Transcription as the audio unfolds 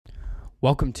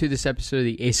Welcome to this episode of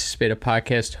the Ace of Spada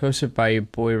podcast, hosted by your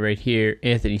boy right here,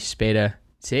 Anthony Spada.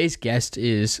 Today's guest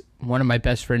is one of my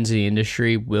best friends in the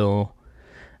industry, Will.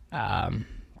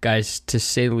 Guys, to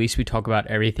say the least, we talk about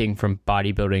everything from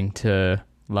bodybuilding to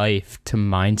life to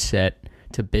mindset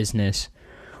to business.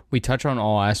 We touch on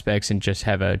all aspects and just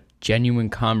have a genuine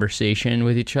conversation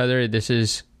with each other. This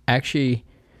is actually...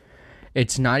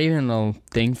 It's not even a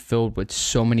thing filled with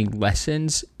so many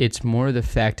lessons. It's more the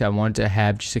fact I wanted to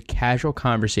have just a casual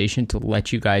conversation to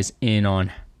let you guys in on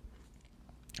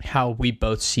how we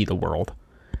both see the world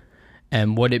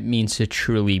and what it means to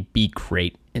truly be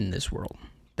great in this world.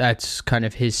 That's kind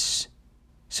of his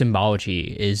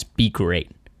symbology, is be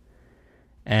great.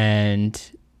 And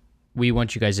we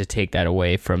want you guys to take that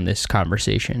away from this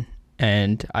conversation.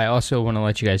 And I also want to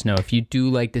let you guys know, if you do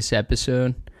like this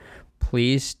episode,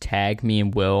 please tag me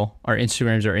and Will. Our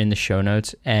Instagrams are in the show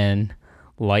notes, and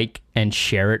like and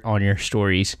share it on your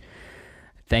stories.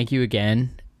 Thank you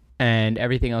again. And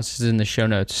everything else is in the show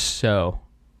notes. So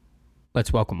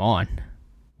let's welcome on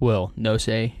Will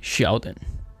Noce-Sheldon.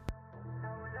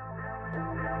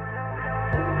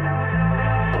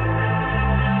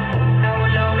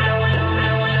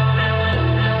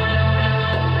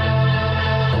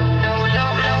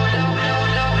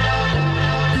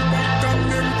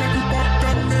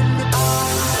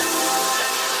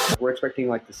 We're expecting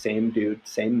like the same dude,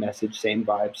 same message, same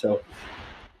vibe. So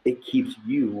it keeps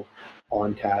you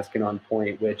on task and on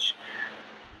point, which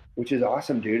is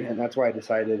awesome, dude. And that's why I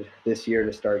decided this year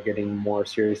to start getting more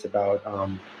serious about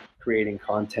creating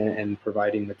content and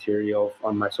providing material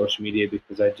on my social media,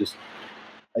 because I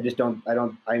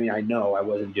know I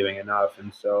wasn't doing enough.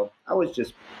 And so I was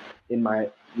just in my,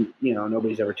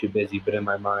 nobody's ever too busy, but in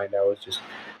my mind, I was just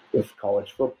with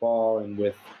college football and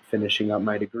with finishing up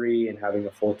my degree and having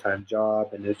a full-time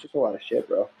job. And it's just a lot of shit,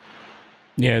 bro.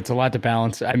 Yeah, it's a lot to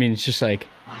balance. I mean, it's just like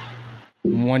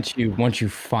once you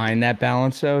find that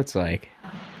balance, though, it's like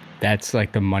that's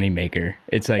like the moneymaker.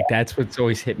 It's like that's what's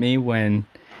always hit me when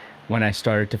I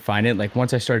started to find it. Like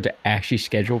once I started to actually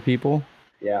schedule people,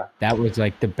 yeah, that was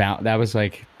like the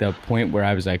point where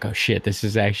I was like, oh shit, this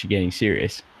is actually getting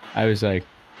serious. I was like,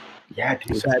 yeah,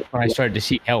 dude. So that's when I started to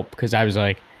seek help, because I was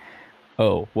like,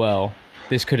 oh, well,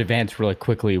 this could advance really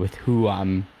quickly with who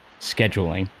I'm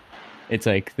scheduling. It's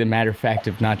like the matter of fact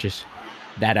of not just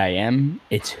that I am,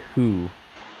 it's who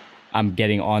I'm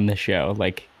getting on the show.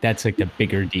 Like that's like the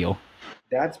bigger deal.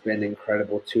 That's been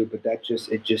incredible too, but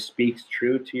it just speaks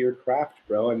true to your craft,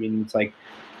 bro. I mean, it's like,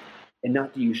 and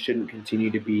not that you shouldn't continue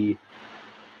to be,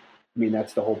 I mean,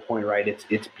 that's the whole point, right?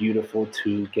 It's beautiful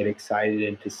to get excited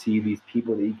and to see these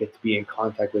people that you get to be in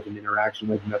contact with and interaction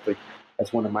with. And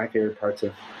that's one of my favorite parts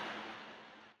of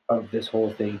this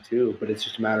whole thing too. But it's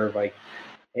just a matter of like,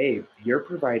 hey, you're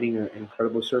providing an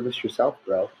incredible service yourself,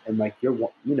 bro. And like, 10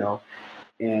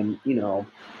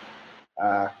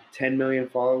 million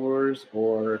followers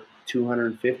or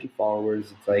 250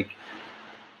 followers, it's like,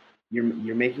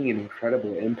 you're making an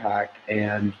incredible impact.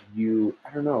 And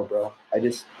I don't know, bro.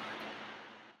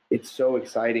 It's so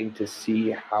exciting to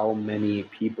see how many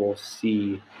people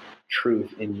see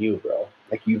truth in you, bro.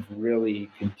 Like you've really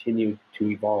continued to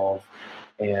evolve,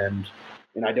 and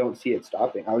I don't see it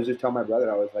stopping. I was just telling my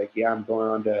brother, I was like, yeah, I'm going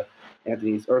on to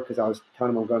Anthony's, or because I was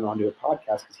telling him I'm going on to a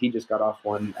podcast, because he just got off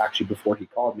one actually before he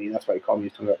called me. That's why he called me. He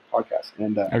was talking about the podcast.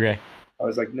 And okay. I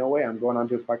was like, no way, I'm going on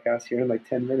to a podcast here in like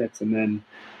 10 minutes. And then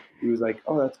he was like,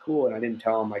 oh, that's cool. And I didn't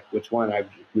tell him like which one.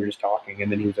 We were just talking.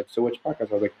 And then he was like, so which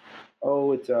podcast? I was like,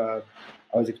 oh, it's I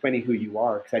was explaining who you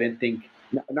are, because I didn't think,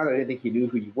 not that I didn't think he knew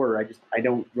who you were. I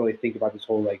don't really think about this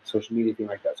whole like social media thing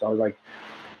like that. So I was like,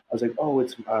 oh,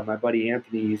 it's my buddy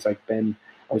Anthony. He's like I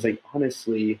was like,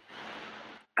 honestly,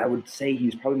 I would say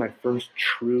he's probably my first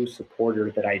true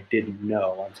supporter that I didn't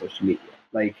know on social media.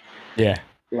 Like, yeah.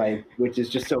 Like, which is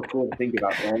just so cool to think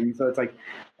about. And so it's like,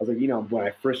 I was like, when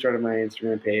I first started my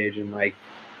Instagram page and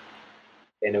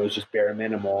it was just bare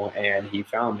minimal, and he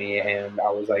found me, and I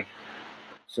was like,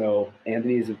 so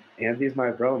Anthony's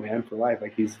my bro, man, for life.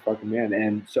 Like he's a fucking man.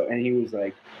 And he was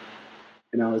like,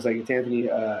 and I was like, it's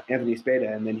Anthony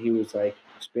Spada. And then he was like,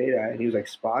 Spada. And he was like,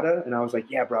 Spada. And I was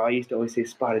like, yeah, bro, I used to always say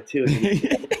Spada too.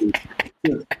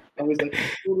 I was like, I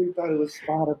totally thought it was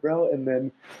Spada, bro.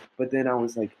 But then I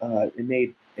was like, it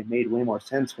made way more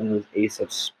sense when it was Ace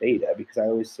of Spada, because I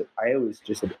always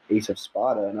just said Ace of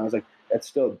Spada, and I was like, that's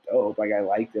still dope. Like I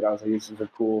liked it. I was like, this is a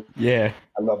cool. Yeah.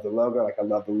 I love the logo. Like I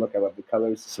love the look. I love the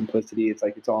colors, the simplicity. It's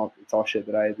like it's all shit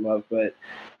that I love. But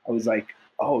I was like,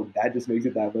 oh, that just makes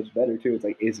it that much better too. It's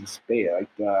like Ace of Spada.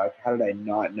 Like how did I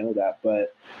not know that?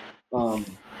 But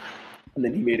And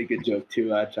then he made a good joke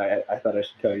too, which I thought I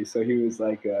should tell you. So he was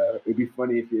like, "It'd be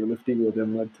funny if you were lifting with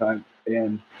him one time,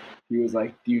 and he was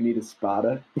like, do you need a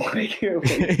spada?' like you were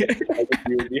behind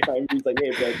me. He's like,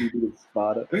 hey, bro, do you need a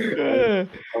spada?'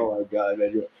 Oh my god,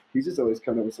 man! He's just always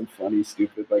coming up with some funny,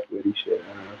 stupid, like witty shit.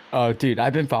 I don't know. Oh, dude,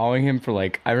 I've been following him for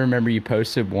like, I remember you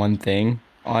posted one thing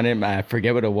on him. I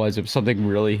forget what it was. It was something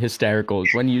really hysterical.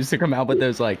 It's when he used to come out with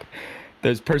those like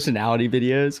those personality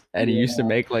videos, and he used to Yeah.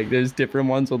 make like those different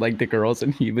ones with like the girls,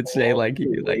 and he would say Oh, like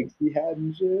he'd the be like, wigs he had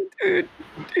and shit. dude,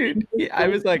 He dude. was I so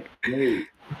was like, great.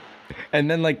 and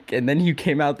then you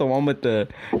came out the one with the,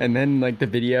 and then like the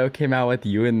video came out with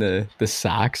you in the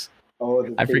socks. Oh,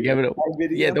 the I forget what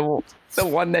it. Yeah, video. the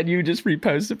one that you just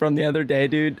reposted from the other day,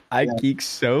 dude. I Yeah. geeked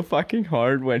so fucking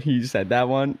hard when he said that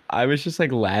one. I was just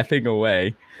like laughing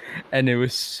away, and it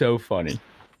was so funny.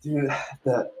 Dude,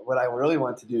 what I really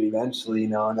want to do eventually,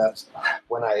 and that's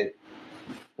when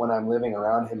I'm living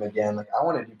around him again. Like I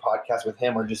want to do podcasts with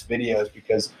him or just videos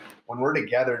because when we're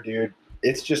together, dude,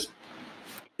 it's just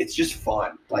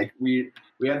fun. Like we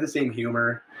have the same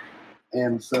humor,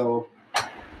 and so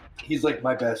he's like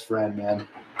my best friend, man.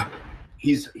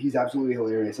 He's absolutely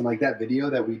hilarious. And like that video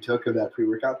that we took of that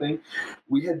pre-workout thing,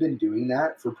 we had been doing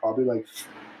that for probably like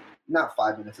not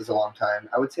 5 minutes is a long time.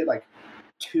 I would say like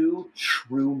 2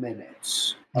 true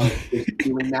minutes of just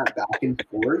doing that back and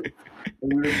forth.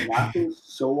 And we were laughing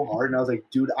so hard. And I was like,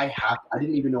 dude, I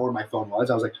didn't even know where my phone was.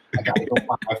 I was like, I gotta go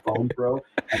find my phone, bro.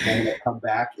 And then I come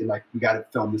back and like, we gotta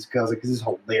film this. Cause I was like, this is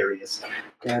hilarious.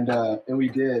 And we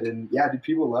did. And yeah, dude,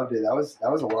 people loved it. That was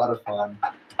a lot of fun.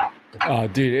 Oh,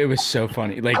 dude, it was so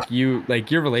funny. Like your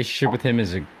relationship with him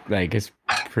is it's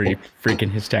pretty freaking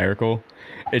hysterical.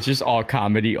 It's just all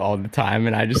comedy all the time,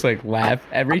 and I just like laugh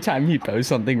every time he posts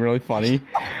something really funny.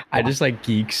 I just like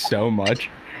geek so much.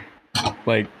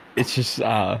 Like it's just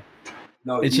No,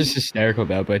 it's just hysterical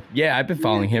though. But yeah, I've been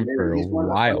following him for a he's one of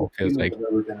the while. funniest Feels like, humans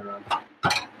I've ever been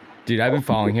around. dude, I've been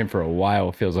following him for a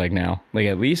while. Feels like now, like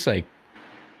at least like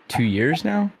 2 years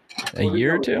now, a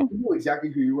year or two. He knew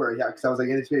exactly who you were. Yeah, because I was like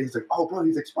in his face. He's like, oh, bro,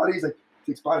 he's like Spotty. He's like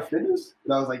Spotty Fitness.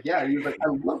 And I was like, yeah. He was like, I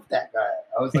love that guy.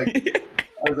 I was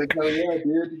like, hell yeah,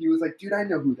 dude. He was like, dude, I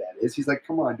know who that is. He's like,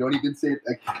 come on, don't even say it.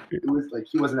 Like, it was like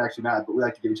he wasn't actually mad, but we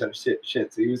like to give each other shit.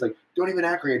 So he was like, don't even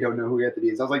act like I don't know who Anthony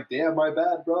is. I was like, damn, my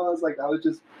bad, bro. I was like, I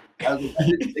didn't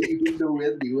say you didn't know who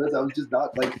Anthony was. I was just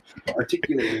not like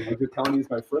articulating. I was just telling you he's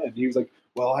my friend. He was like,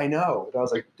 well, I know. And I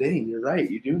was like, dang, you're right.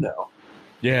 You do know.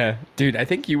 Yeah, dude, I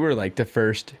think you were like the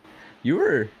first. You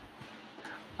were.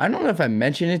 I don't know if I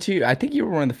mentioned it to you. I think you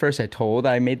were one of the first I told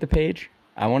I made the page.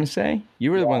 I want to say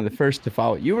you were one of the first to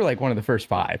follow. You were like one of the first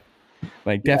 5.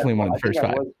 Like definitely one of the first 5.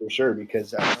 I was for sure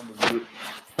because I remember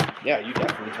you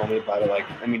definitely told me about it. Like,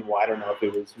 I mean, well, I don't know if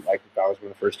it was like if I was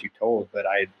one of the first you told, but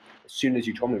as soon as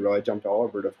you told me, bro, I jumped all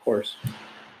over it, of course.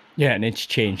 Yeah, and it's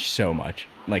changed so much,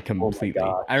 like completely.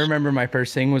 I remember my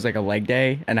first thing was like a leg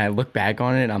day, and I look back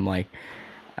on it, and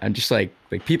I'm just like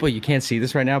people, you can't see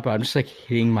this right now, but I'm just like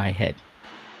hitting my head.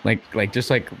 Like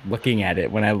just like looking at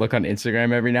it when I look on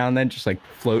Instagram every now and then, just like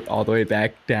float all the way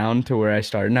back down to where I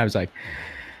started. And I was like,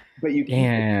 but you keep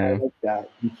it like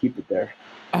that. You keep it there.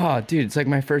 Oh, dude, it's like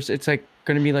it's like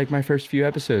going to be like my first few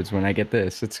episodes when I get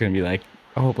this. It's going to be like,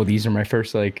 oh, well, these are my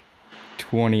first like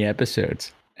 20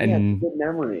 episodes. And good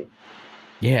memory.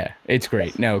 Yeah, it's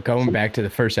great. No, going back to the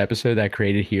first episode that I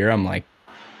created here, I'm like,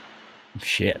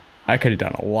 shit. I could have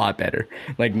done a lot better.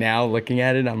 Like now looking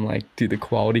at it, I'm like, dude, the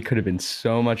quality could have been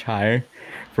so much higher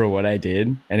for what I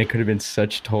did. And it could have been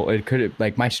it could have,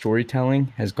 like my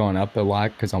storytelling has gone up a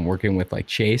lot because I'm working with like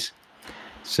Chase.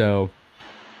 So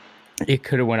it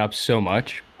could have went up so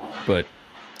much, but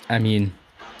I mean,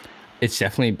 it's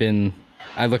definitely been,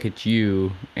 I look at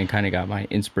you and kind of got my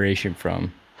inspiration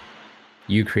from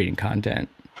you creating content,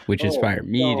 which inspired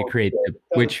me to create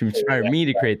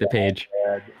the page.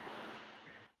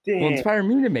 Well, inspire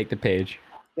me to make the page.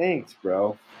 Thanks,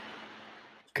 bro.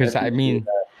 Because I mean,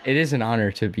 it is an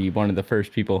honor to be one of the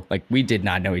first people. Like we did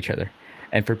not know each other,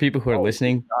 and for people who are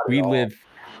listening, we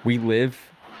live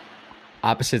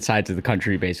opposite sides of the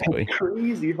country, basically. That's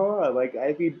crazy, huh? Like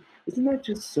I mean, isn't that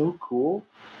just so cool?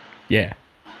 Yeah,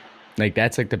 like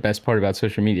that's like the best part about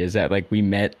social media is that like we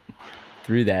met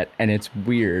through that, and it's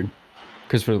weird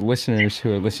because for the listeners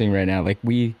who are listening right now, like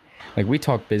we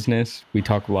talk business, we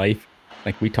talk life.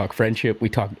 Like we talk friendship, we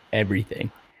talk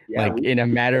everything, like in a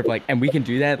matter of like, and we can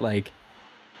do that like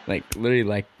literally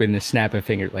like with the snap of a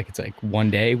finger. Like it's like one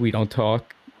day we don't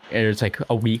talk, and it's like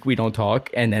a week we don't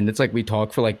talk, and then it's like we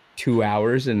talk for like 2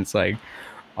 hours, and it's like,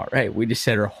 all right, we just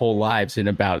set our whole lives in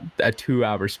about a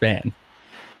 2-hour span.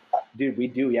 Dude, we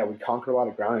do. Yeah, we conquer a lot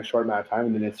of ground in a short amount of time,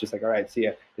 and then it's just like, all right, see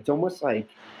ya. It's almost like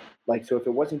like, so if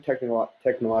it wasn't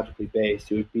technologically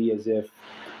based, it would be as if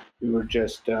we were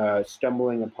just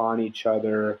stumbling upon each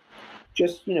other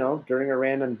just, during a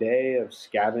random day of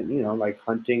like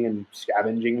hunting and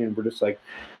scavenging, and we're just like,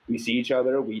 we see each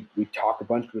other, we talk a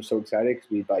bunch because we're so excited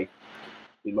because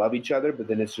we love each other, but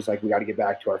then it's just like we got to get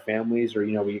back to our families, or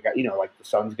we got, like the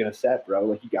sun's gonna set, bro.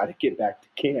 Like you got to get back to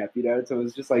camp, So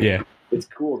it's just like Yeah. it's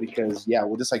cool because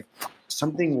we'll just like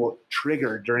something will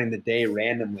trigger during the day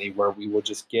randomly where we will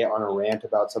just get on a rant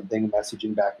about something,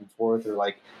 messaging back and forth, or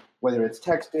like whether it's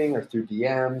texting or through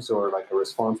DMs or like a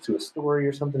response to a story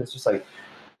or something. It's just like,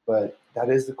 but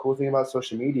that is the cool thing about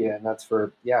social media, and that's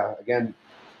for again.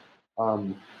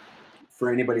 Um,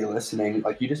 for anybody listening,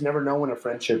 like you just never know when a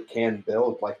friendship can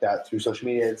build like that through social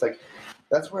media. It's like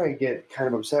that's where I get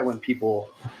kind of upset when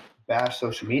people bash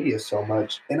social media so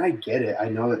much. And I get it. I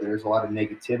know that there's a lot of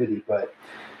negativity, but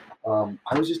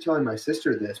I was just telling my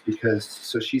sister this because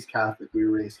so she's Catholic. We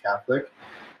were raised Catholic,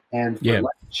 and for Lent,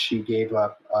 she gave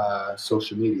up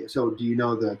social media. So do you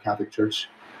know the Catholic Church?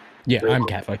 Yeah, I'm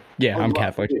Catholic. Yeah, I'm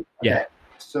Catholic. Okay. Yeah.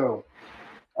 So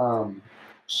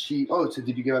so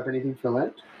did you give up anything for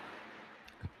Lent?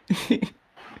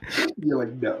 You're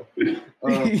like, no.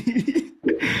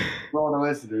 For all the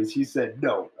listeners, he said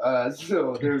no.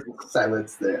 So there's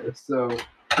silence there. So,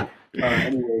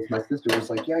 anyways, my sister was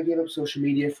like, yeah, I gave up social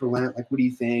media for Lent. Like, what do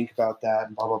you think about that?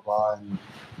 And blah, blah, blah. And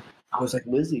I was like,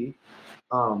 Lizzie,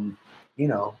 I'm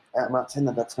not saying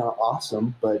that that's not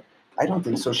awesome, but I don't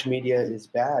think social media is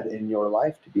bad in your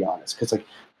life, to be honest. Because, like,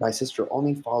 my sister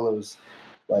only follows,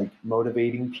 like,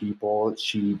 motivating people.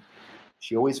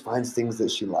 She always finds things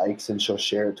that she likes and she'll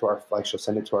share it to she'll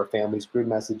send it to our family's group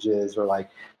messages, or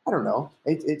like, I don't know.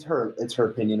 It's her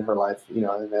opinion, her life, and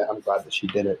I'm glad that she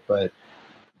did it. But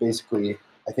basically,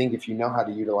 I think if you know how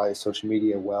to utilize social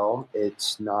media well,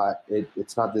 it's not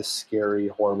this scary,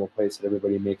 horrible place that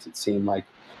everybody makes it seem like.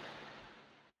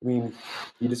 I mean,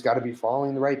 you just got to be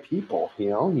following the right people,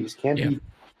 you just can't be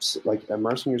like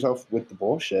immersing yourself with the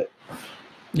bullshit.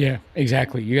 Yeah,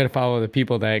 exactly. You got to follow the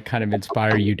people that kind of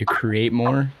inspire you to create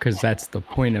more, because that's the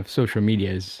point of social media.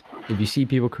 Is if you see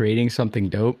people creating something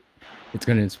dope, it's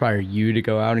going to inspire you to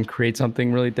go out and create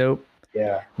something really dope.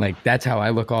 Yeah. Like that's how I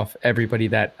look off everybody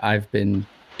that I've been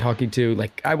talking to.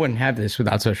 Like I wouldn't have this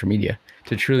without social media,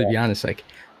 to truly be honest. Like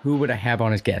who would I have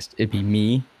on as guest? It'd be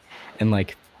me and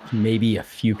like maybe a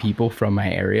few people from my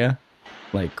area.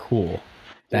 Like cool.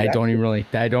 That I don't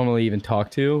really even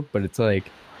talk to, but it's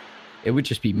like it would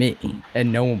just be me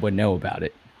and no one would know about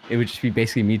it. It would just be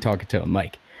basically me talking to a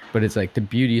mic. But it's like the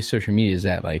beauty of social media is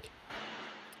that like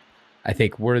I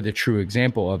think we're the true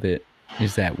example of it,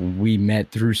 is that we met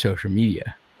through social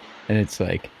media. And it's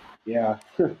like, yeah.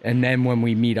 And then when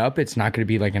we meet up, it's not going to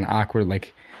be like an awkward,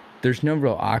 like there's no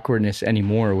real awkwardness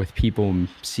anymore with people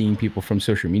seeing people from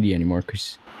social media anymore,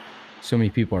 because so many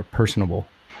people are personable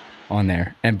on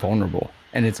there and vulnerable.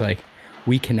 And it's like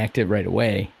we connected right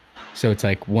away. So it's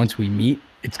like once we meet,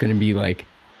 it's going to be like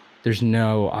there's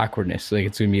no awkwardness. Like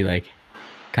it's going to be like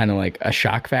kind of like a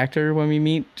shock factor when we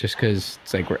meet, just because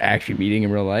it's like we're actually meeting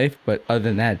in real life. But other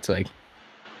than that, it's like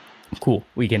cool.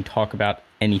 We can talk about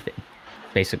anything,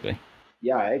 basically.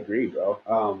 Yeah, I agree, bro.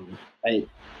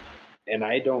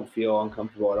 I don't feel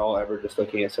uncomfortable at all ever just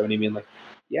looking at somebody being like,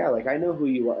 yeah, like I know who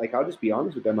you are. Like I'll just be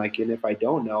honest with them. Like, and if I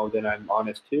don't know, then I'm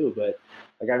honest too. But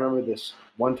like I remember this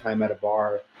one time at a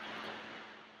bar.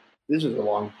 This was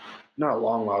not a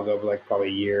long while ago, but like probably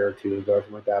a year or two ago,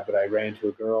 something like that. But I ran into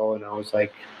a girl and I was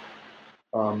like,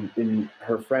 and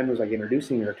her friend was like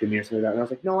introducing her to me or something like that. And I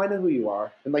was like, no, I know who you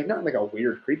are. And like, not in like a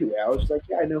weird, creepy way. I was just like,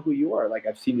 yeah, I know who you are. Like,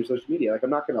 I've seen your social media. Like, I'm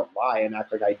not going to lie and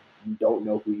act like I don't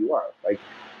know who you are. Like,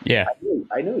 yeah,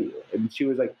 I know you. And she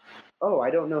was like, oh, I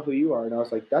don't know who you are. And I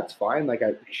was like, that's fine. Like,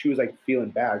 she was like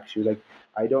feeling bad. She was like,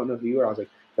 I don't know who you are. I was like,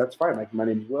 that's fine. Like, my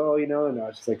name's Will, and I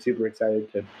was just like super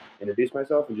excited to introduce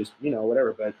myself and just,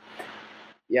 whatever. But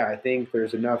yeah, I think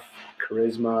there's enough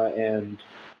charisma and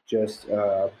just,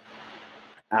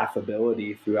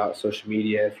 affability throughout social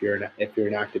media if you're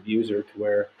an active user, to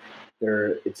where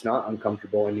it's not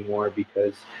uncomfortable anymore,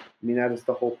 because that is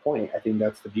the whole point. I think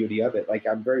that's the beauty of it. Like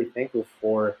I'm very thankful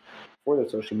for the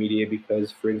social media,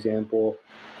 because for example,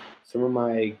 some of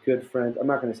my good friends, I'm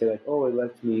not going to say like, oh, it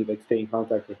lets me like stay in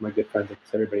contact with my good friends,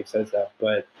 because everybody says that,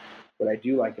 but what I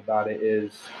do like about it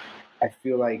is I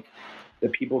feel like the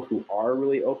people who are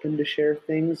really open to share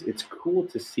things, it's cool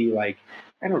to see, like,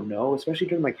 I don't know, especially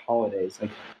during like holidays, like,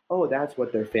 oh, that's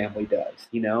what their family does.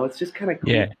 It's just kind of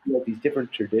cool to see like these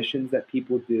different traditions that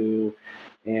people do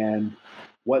and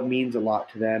what means a lot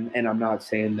to them. And I'm not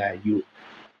saying that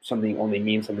something only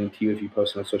means something to you if you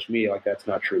post it on social media. Like that's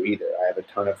not true either. I have a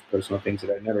ton of personal things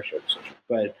that I never share on social,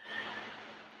 but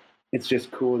it's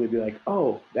just cool to be like,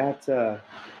 oh, that's I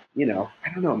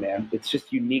don't know, man. It's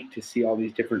just unique to see all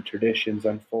these different traditions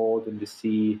unfold and to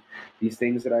see these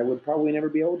things that I would probably never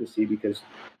be able to see because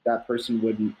that person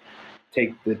wouldn't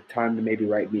take the time to maybe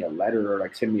write me a letter or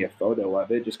like send me a photo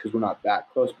of it just because we're not that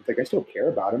close. But it's like I still care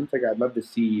about him. It's like I'd love to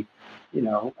see, I'd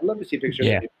love to see a picture of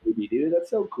Yeah. a baby, dude. That's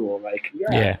so cool. Like,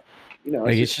 yeah, Yeah. it's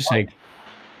Like just like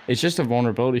it's just a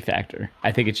vulnerability factor.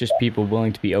 I think it's just people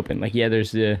willing to be open. Like, yeah,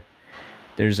 there's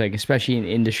like, especially in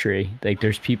industry, like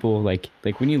there's people like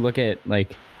when you look at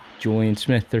like Julian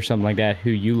Smith or something like that, who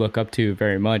you look up to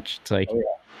very much, it's like oh yeah,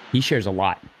 he shares a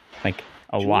lot, like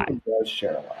a lot, Julian does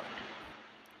share a lot.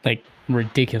 like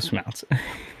ridiculous amounts.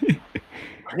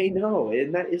 I know,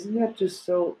 and that isn't that just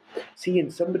so.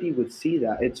 Seeing somebody would see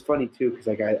that, it's funny too because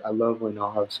like I love when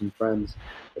I'll have some friends,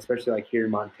 especially like here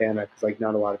in Montana, because like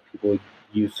not a lot of people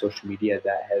use social media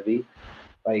that heavy,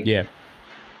 like Yeah.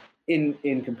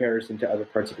 in comparison to other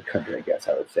parts of the country, I guess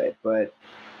I would say. But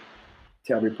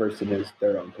to every person is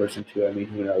their own person too. I mean,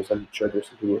 who knows? I'm sure there's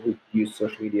some people who use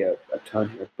social media a ton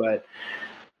here, but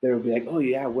they would be like, "Oh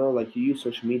yeah, well, like you use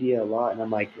social media a lot," and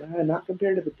I'm like, "Not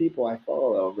compared to the people I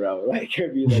follow, bro." Like, I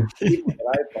mean, like the people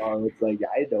that I follow, it's like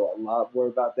I know a lot more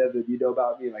about them than you know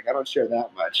about me. Like, I don't share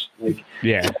that much. Like,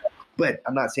 Yeah. but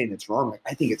I'm not saying it's wrong. Like,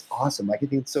 I think it's awesome. Like, I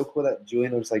think it's so cool that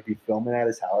Julian was like be filming at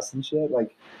his house and shit.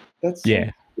 Like, that's so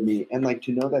Yeah. cool to me, and like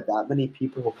to know that that many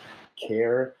people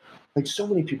care. Like, so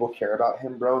many people care about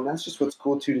him, bro, and that's just what's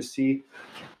cool too to see.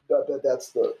 That's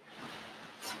the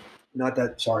not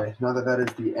that that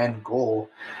is the end goal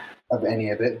of any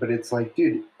of it, but it's like,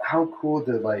 dude, how cool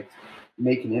to like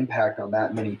make an impact on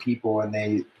that many people and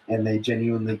they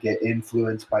genuinely get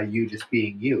influenced by you just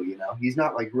being you, he's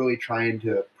not like really trying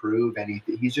to prove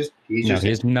anything. He's No, just he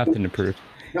has nothing to prove.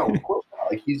 no, of course not.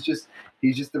 Like he's just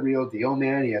the real deal,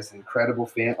 man. He has an incredible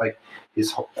fan.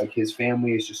 His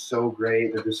family is just so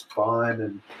great. They're just fun,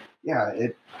 and yeah,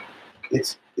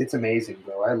 it's amazing,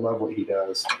 bro. I love what he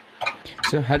does.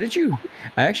 So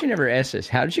I actually never asked this.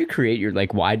 How did you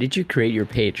create why did you create your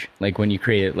page? Like when you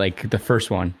created like the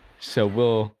first one.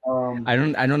 So Um, I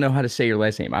don't know how to say your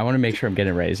last name. I want to make sure I'm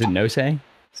getting it right. Is it Noce?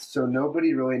 so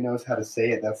nobody really knows how to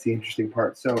say it. That's the interesting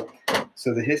part. So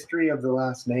the history of the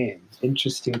last name,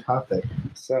 interesting topic.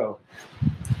 So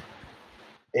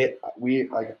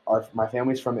my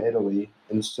family's from Italy,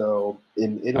 and so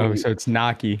in Oh, Italy, so it's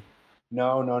Naki.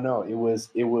 no, it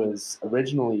was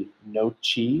originally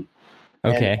Noci,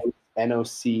 Okay.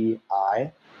 Noci,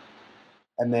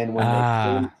 and then when they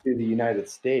came Ah, to the United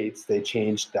States, they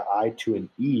changed the I to an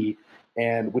E,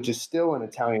 and which is still an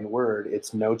Italian word.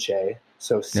 It's noce.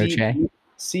 So Noce.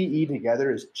 ce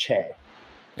together is che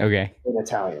Okay. in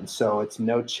Italian. So it's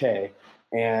noce,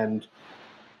 and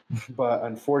but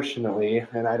unfortunately,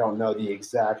 and I don't know the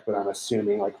exact, but I'm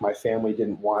assuming like my family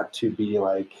didn't want to be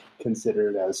like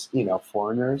considered as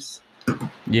foreigners,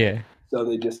 Yeah. so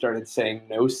they just started saying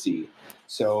Noce.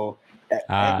 So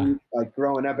Ah, every like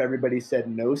growing up, everybody said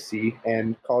Noce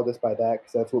and called us by that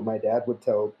because that's what my dad would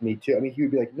tell me too. I mean, he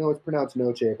would be like, "No, it's pronounced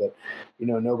Noche," but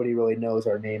nobody really knows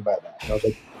our name by that. And I was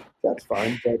like, "That's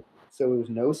fine." But so it was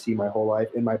Noce my whole life,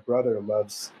 and my brother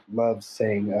loves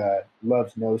saying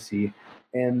loves Noce,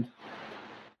 and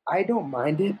I don't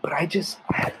mind it, but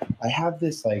I have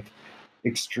this like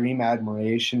extreme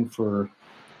admiration for.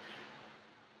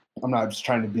 I'm not just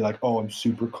trying to be like, oh, I'm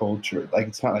super cultured. Like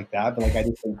it's not like that, but like I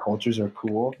just think cultures are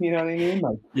cool. You know what I mean?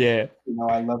 Like, yeah.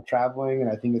 I love traveling,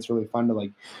 and I think it's really fun to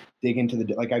like dig into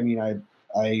the like. I mean,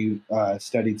 I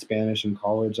studied Spanish in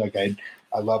college. Like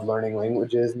I love learning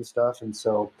languages and stuff, and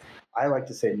so I like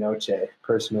to say noche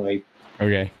personally.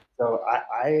 Okay. So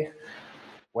I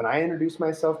when I introduce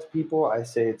myself to people, I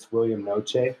say it's William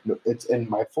Noche. It's and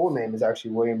my full name is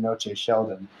actually William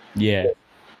Noce-Sheldon. Yeah.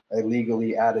 I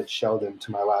legally added Sheldon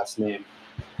to my last name.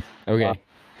 Uh, Okay.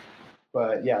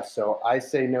 but yeah, so I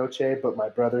say Noche, but my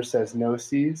brother says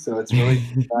Noci. So it's really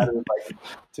just a matter of like,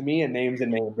 to me, a name's a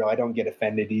name, bro. I don't get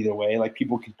offended either way. Like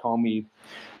people could call me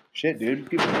shit, dude.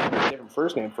 People can call me a different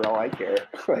first name for all I care.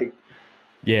 Like,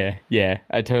 Yeah, yeah,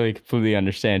 I totally completely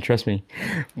understand. Trust me,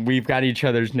 we've got each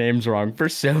other's names wrong for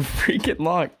so freaking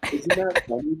long. isn't that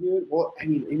funny, dude? Well, I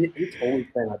mean, it's always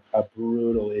been a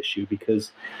brutal issue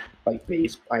because like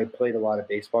I played a lot of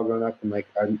baseball growing up, and like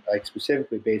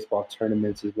specifically baseball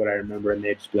tournaments is what I remember, and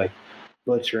they'd just be like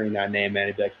butchering that name, and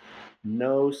it'd be like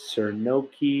Nose or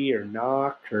Noki or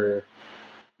Knock or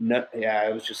no, yeah,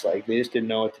 it was just like they just didn't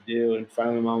know what to do, and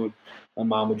finally, my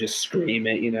mom would just scream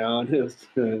it, and it was,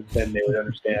 then they would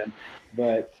understand.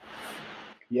 But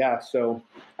yeah, so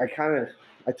I kind of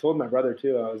I told my brother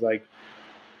too. I was like,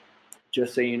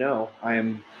 just so you know,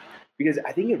 because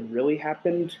I think it really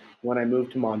happened when I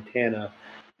moved to Montana,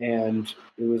 and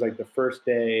it was like the first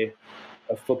day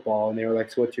of football, and they were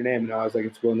like, "So what's your name?" And I was like,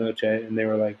 "It's Will Noce," and they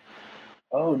were like,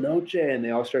 "Oh, Noce," and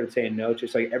they all started saying Noce.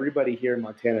 It's like everybody here in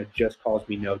Montana just calls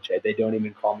me Noce. They don't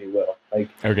even call me Will.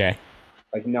 Okay.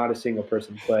 Like not a single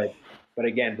person. But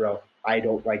again, bro, I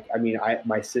don't like. I mean,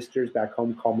 my sisters back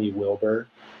home call me Wilbur.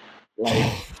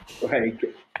 Like like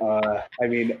I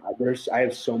mean, I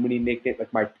have so many nicknames.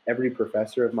 Like my every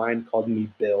professor of mine called me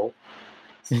Bill.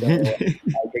 So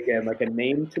like again, like a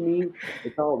name to me,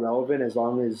 it's all relevant as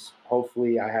long as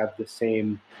hopefully I have the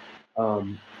same.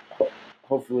 Um,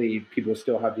 hopefully people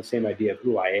still have the same idea of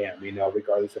who I am,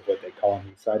 regardless of what they call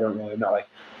me. So I don't really, I'm not like,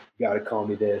 you got to call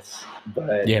me this,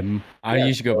 but Yeah, I yeah,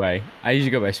 usually go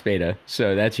so, by Spada,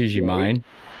 so that's usually really, mine.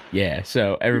 Yeah,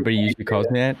 so everybody usually calls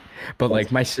me that. But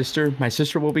that's like my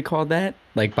sister will be called that,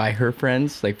 like by her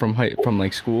friends, like from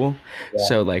like school. yeah.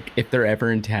 So like if they're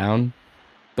ever in town,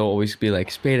 they'll always be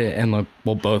like Spada, and look,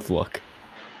 we'll both look.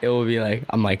 It will be like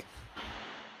I'm like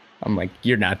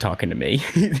you're not talking to me.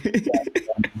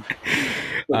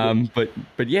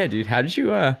 But yeah, dude, how did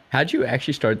you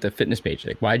actually start the fitness page?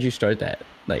 Like, why did you start that?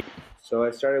 Like, So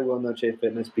I started Will Noche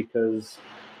Fitness because,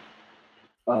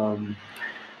 um,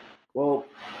 well,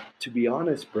 to be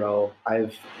honest, bro,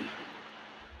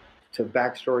 to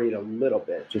backstory it a little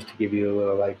bit, just to give you a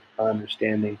little like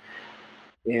understanding.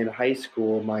 In high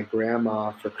school, my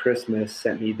grandma for Christmas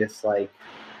sent me this like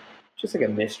just like a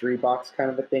mystery box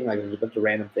kind of a thing, like a bunch of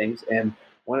random things. And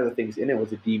one of the things in it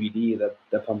was a DVD,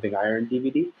 the Pumping Iron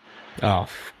DVD. oh, Yeah,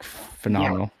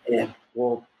 phenomenal. and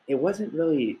well, it wasn't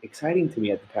really exciting to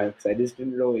me at the time because I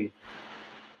didn't really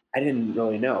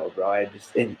know, bro.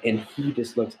 And he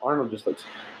just looks, Arnold just looks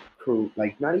cool,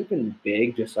 like not even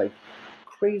big, just like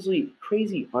crazy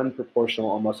unproportional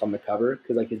almost on the cover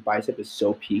because like his bicep is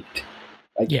so peaked.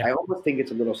 Like Yeah. I almost think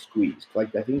it's a little squeezed.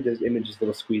 Like I think this image is a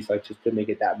little squeezed, like just to make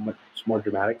it that much more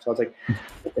dramatic. So I was like,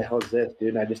 "What the hell is this, dude?"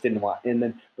 And I just didn't want.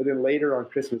 But then later on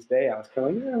Christmas Day, I was kind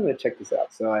of like, "Yeah, I'm gonna check this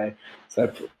out." So I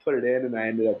put it in, and I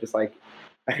ended up just like,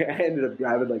 I ended up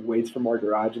grabbing like weights from our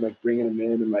garage and like bringing them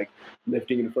in and like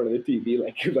lifting in front of the TV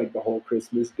like the whole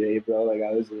Christmas day, bro. Like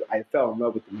I fell in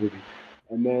love with the movie,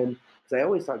 and then because I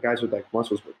always thought guys with like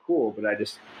muscles were cool, but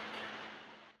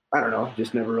I don't know,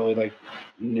 just never really like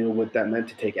knew what that meant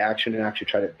to take action and actually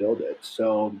try to build it.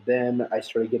 So then I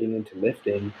started getting into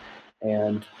lifting,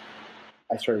 and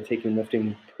I started taking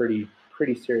lifting pretty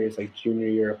serious like junior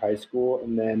year of high school.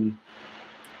 And then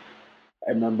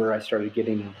I remember I started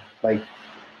getting like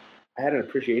I had an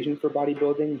appreciation for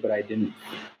bodybuilding, but I didn't.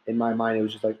 In my mind, it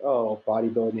was just like, oh,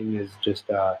 bodybuilding is just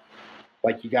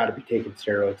like you got to be taking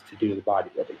steroids to do the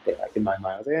bodybuilding thing. Like in my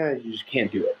mind, I was like, you just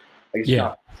can't do it. Like it's Yeah.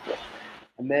 not possible.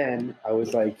 And then I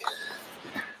was like,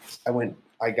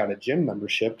 I got a gym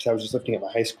membership because I was just lifting at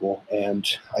my high school, and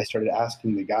I started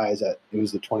asking the guys at it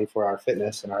was the 24-hour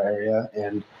fitness in our area,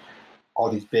 and all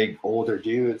these big older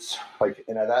dudes, like,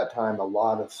 and at that time, a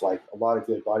lot of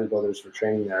good bodybuilders were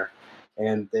training there,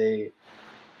 and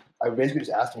I basically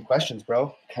just asked them questions,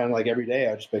 bro. Kind of like every day,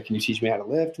 I would just be like, "Can you teach me how to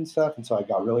lift and stuff?" And so I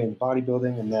got really into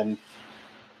bodybuilding, and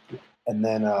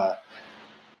then,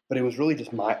 but it was really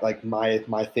just my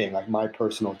thing, like my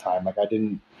personal time. Like I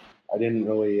didn't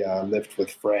really lift with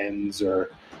friends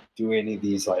or do any of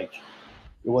these like.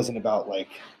 It wasn't about like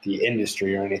the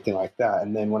industry or anything like that.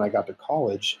 And then when I got to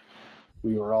college,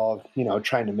 we were all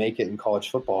trying to make it in college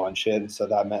football and shit. And so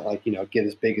that meant like get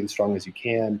as big and strong as you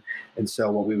can. And so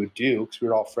what we would do, because we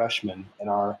were all freshmen, and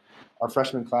our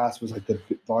freshman class was like the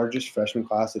largest freshman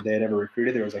class that they had ever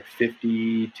recruited. There was like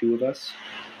 52 of us,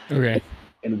 Okay.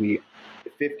 and we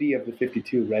 50 of the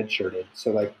 52 redshirted. So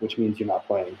like, which means you're not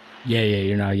playing. Yeah. Yeah.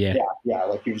 You're not. Yeah. Yeah,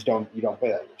 like you don't play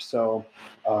that year. So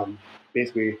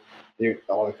basically,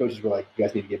 all the coaches were like, you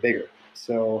guys need to get bigger.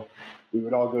 So we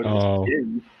would all go to this Oh.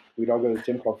 gym. We'd all go to this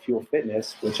gym called Fuel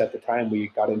Fitness, which at the time we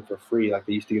got in for free. Like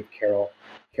they used to give Carroll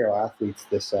athletes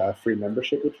this free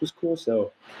membership, which was cool.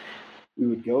 So we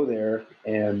would go there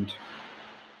and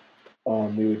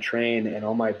we would train, and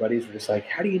all my buddies were just like,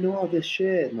 "How do you know all this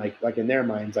shit?" And like in their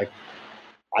minds, like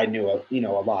I knew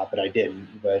a lot, but I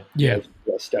didn't. But Yeah.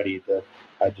 I studied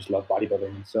I just love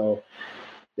bodybuilding, and so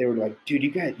they were like, "Dude,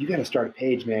 you got to start a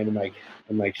page, man,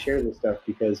 and like share this stuff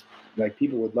because like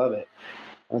people would love it."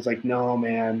 I was like, "No,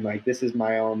 man, like this is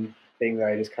my own thing that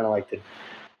I just kind of like to.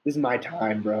 This is my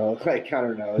time, bro. Like I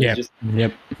don't know. It's Yeah. just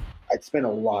Yep. I'd spend a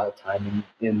lot of time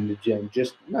in the gym,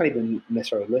 just not even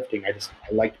necessarily lifting. I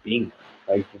liked being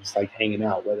there, like just like hanging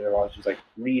out, whether I was just like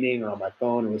reading or on my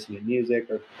phone or listening to music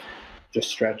or just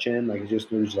stretching. Like it was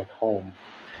just like home.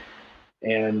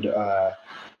 And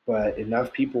but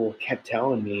enough people kept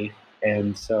telling me,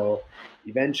 and so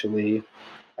eventually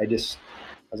I was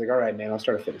like, all right, man, I'll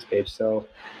start a fitness page. So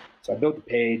I built the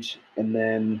page, and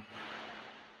then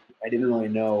I didn't really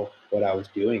know what I was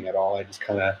doing at all. I just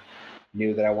kind of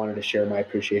knew that I wanted to share my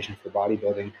appreciation for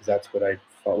bodybuilding because that's what I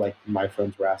felt like my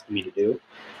friends were asking me to do.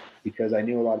 Because I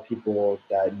knew a lot of people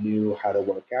that knew how to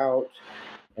work out,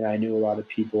 and I knew a lot of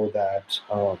people that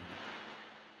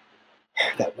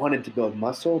wanted to build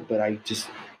muscle, but I just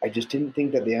didn't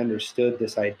think that they understood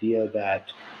this idea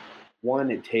that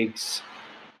one, it takes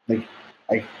like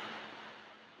I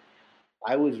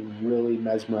I was really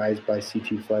mesmerized by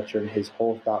CT Fletcher and his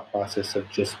whole thought process of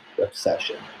just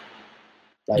obsession.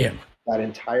 Yeah. Like that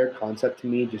entire concept to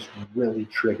me just really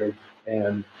triggered,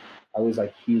 and I was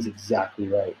like, he's exactly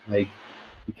right. Like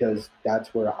because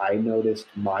that's where I noticed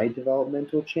my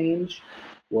developmental change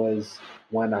was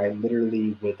when I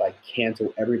literally would like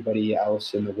cancel everybody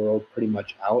else in the world pretty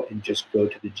much out and just go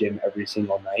to the gym every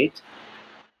single night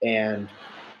and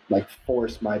like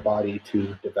force my body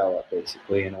to develop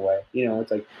basically in a way. You know,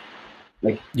 it's like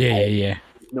Yeah. I Yeah. had Yeah.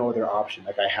 no other option.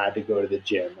 Like I had to go to the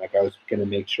gym. Like I was gonna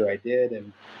make sure I did,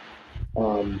 and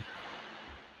um,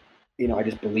 I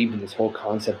just believed in this whole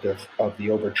concept of the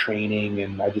overtraining,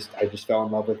 and I just fell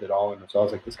in love with it all. And so I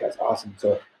was like, this guy's awesome.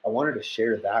 So I wanted to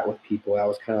share that with people. That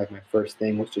was kind of like my first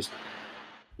thing was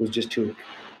just to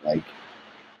like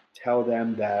tell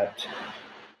them that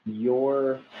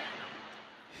your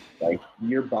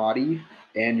your body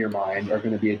and your mind are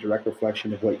going to be a direct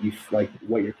reflection of what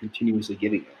you're continuously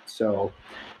giving it. So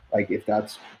like if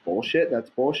that's bullshit, that's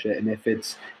bullshit. And if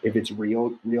it's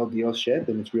real deal shit,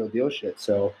 then it's real deal shit.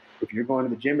 So if you're going to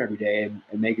the gym every day and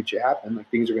making shit happen, like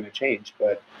things are gonna change.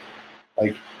 But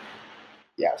like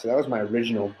yeah, so that was my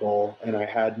original goal, and I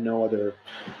had no other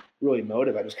really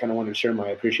motive. I just kind of wanted to share my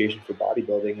appreciation for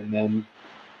bodybuilding, and then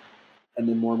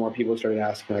more and more people started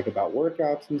asking like about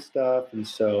workouts and stuff, and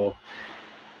so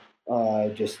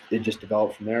just it just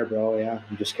developed from there, bro. Yeah,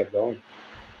 and just kept going.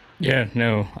 Yeah,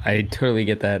 no, I totally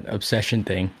get that obsession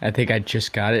thing. I think I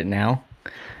just got it now.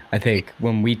 I think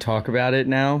when we talk about it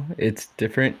now, it's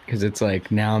different because it's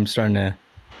like now I'm starting to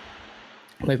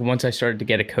like once I started to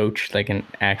get a coach, like an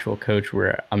actual coach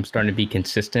where I'm starting to be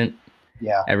consistent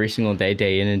Yeah. every single day,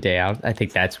 day in and day out. I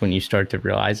think that's when you start to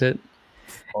realize it.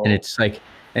 And Oh, it's like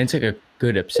a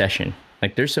good obsession.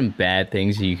 Like there's some bad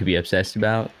things that you could be obsessed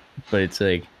about, but it's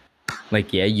like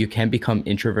yeah, you can become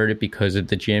introverted because of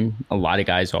the gym. A lot of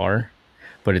guys are,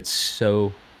 but it's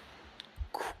so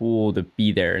cool to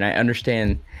be there. And I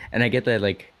understand and I get that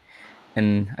like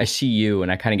and I see you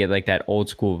and I kind of get like that old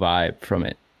school vibe from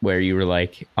it where you were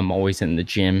like I'm always in the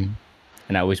gym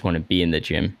and I always want to be in the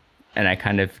gym. And I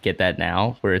kind of get that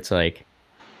now where it's like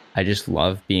I just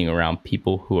love being around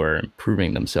people who are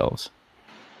improving themselves.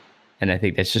 And I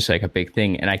think that's just like a big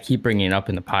thing. And I keep bringing it up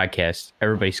in the podcast.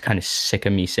 Everybody's kind of sick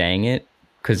of me saying it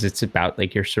because it's about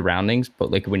like your surroundings.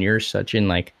 But like when you're such in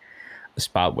like a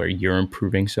spot where you're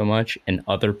improving so much and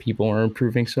other people are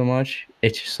improving so much,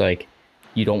 it's just like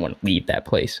you don't want to leave that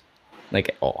place like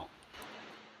at all.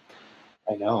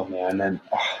 I know, man, and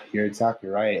you're exactly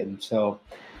right. And so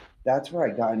that's where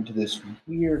I got into this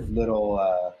weird little,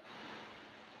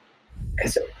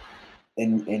 cause,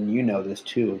 and you know this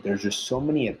too. There's just so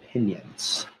many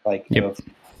opinions, like Yep.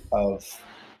 of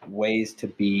ways to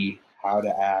be, how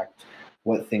to act,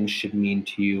 what things should mean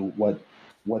to you,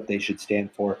 what they should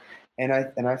stand for, and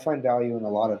I find value in a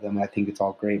lot of them. I think it's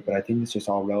all great, but I think it's just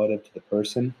all relative to the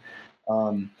person.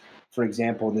 Um, for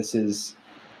example, this is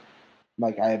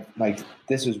like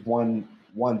this is one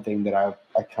thing that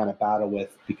I kind of battle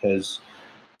with because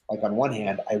like on one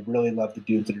hand I really love the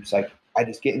dudes that are just like I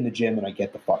just get in the gym and I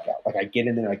get the fuck out. Like I get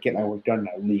in there, I get my work done, and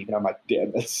I leave, and I'm like,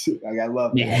 damn, that's like I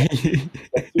love that. Yeah.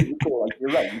 That's super cool. Like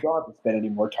you're right, you don't have to spend any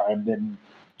more time than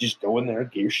just go in there,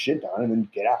 get your shit done, and then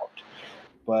get out.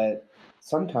 But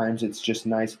sometimes it's just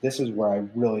nice. This is where I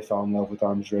really fell in love with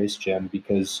Arms Race Gym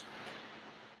because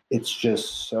it's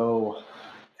just so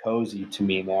cozy to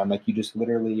me, man. Like you just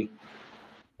literally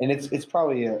and it's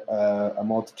probably a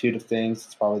multitude of things.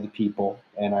 It's probably the people,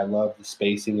 and I love the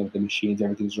spacing of the machines.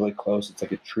 Everything's really close. It's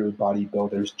like a true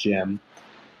bodybuilder's gym.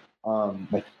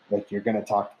 Like you're gonna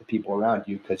talk to the people around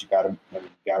you because you gotta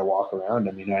walk around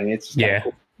them. You know, what I mean, it's just kind of Yeah.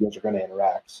 cool. You guys are gonna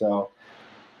interact. So,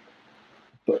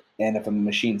 and if a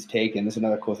machine's taken, this is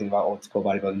another cool thing about old school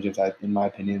bodybuilding gyms. In my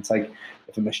opinion, it's like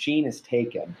if a machine is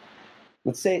taken,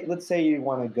 let's say you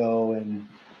want to go in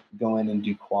and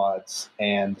do quads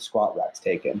and the squat rack's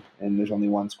taken and there's only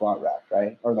one squat rack,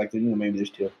 right? Or like maybe there's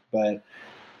two, but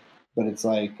it's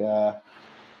like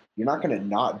you're not going to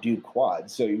not do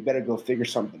quads. So you better go figure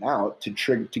something out to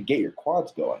get your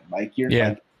quads going. Like you're Yeah.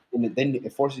 like, and then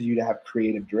it forces you to have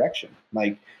creative direction.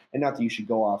 Like, and not that you should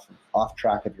go off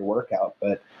track of your workout,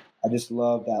 but I just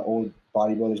love that old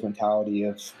bodybuilders mentality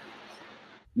of,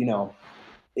 you know,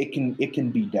 it can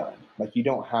be done. Like you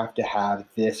don't have to have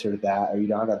this or that, or you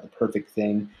don't have to have the perfect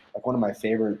thing. Like one of my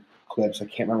favorite clips, I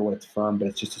can't remember what it's from, but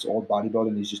it's just this old bodybuilder,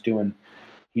 and he's just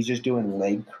doing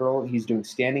leg curl. He's doing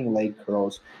standing leg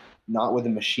curls, not with a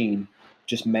machine,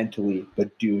 just mentally.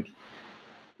 But dude,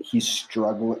 he's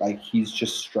struggling. Like he's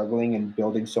just struggling and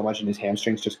building so much, and his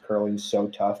hamstrings just curling so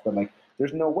tough. But like,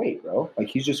 there's no weight, bro. Like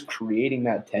he's just creating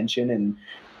that tension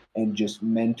and just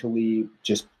mentally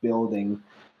just building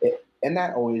it. And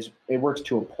that always it works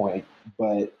to a point,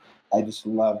 but I just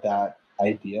love that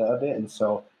idea of it. And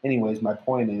so, anyways, my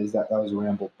point is that was a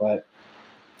ramble, but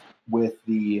with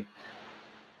the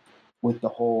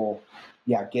whole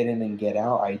get in and get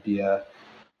out idea,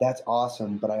 that's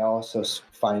awesome. But I also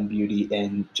find beauty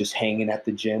in just hanging at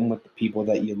the gym with the people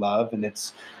that you love, and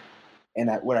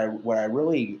what I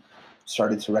really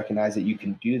started to recognize that you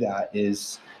can do that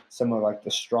is some of like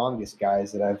the strongest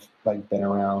guys that I've like been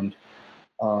around.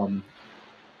 Um,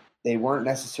 they weren't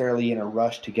necessarily in a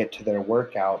rush to get to their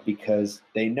workout because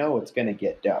they know it's going to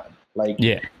get done. Like,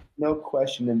 Yeah. no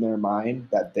question in their mind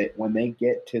that when they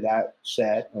get to that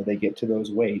set or they get to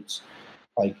those weights,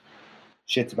 like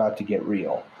shit's about to get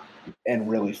real and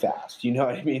really fast. You know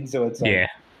what I mean? So it's like, Yeah.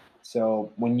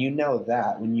 so when you know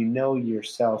that, when you know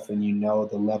yourself and you know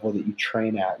the level that you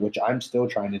train at, which I'm still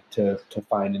trying to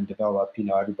find and develop,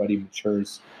 everybody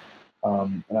matures,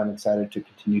 and I'm excited to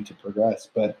continue to progress.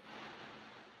 But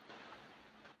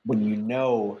when you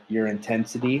know your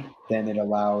intensity, then it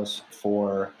allows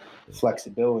for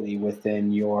flexibility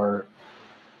within your,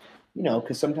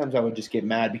 because sometimes I would just get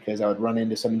mad because I would run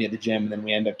into somebody at the gym and then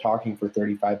we end up talking for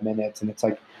 35 minutes, and it's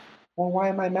like, well, why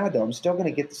am I mad though? I'm still going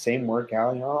to get the same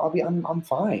workout. I'm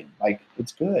fine. Like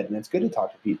it's good, and it's good to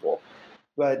talk to people.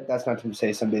 But that's not to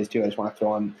say some days too I just want to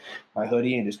throw on my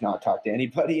hoodie and just not talk to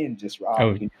anybody and just rock.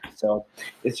 Oh, So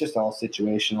it's just all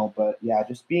situational. But yeah,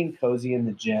 just being cozy in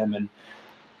the gym, and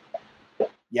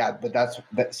yeah,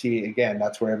 but see again,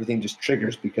 that's where everything just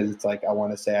triggers, because it's like I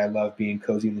want to say I love being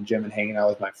cozy in the gym and hanging out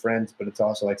with my friends, but it's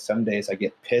also like some days I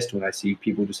get pissed when I see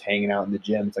people just hanging out in the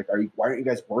gym. It's like, why aren't you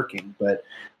guys working? But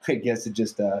I guess it's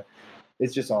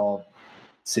just all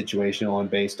situational and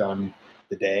based on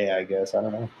the day, I guess. I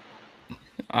don't know.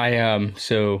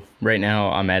 so right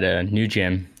now I'm at a new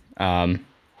gym.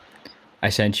 I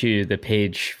sent you the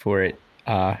page for it.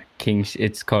 King's.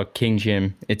 It's called King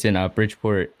Gym. It's in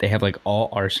Bridgeport. They have like all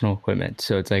Arsenal equipment,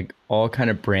 so it's like all kind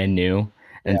of brand new,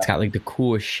 and it's Yeah. got like the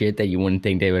coolest shit that you wouldn't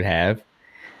think they would have.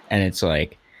 And it's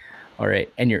like, all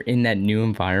right, and you're in that new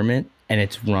environment, and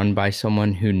it's run by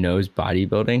someone who knows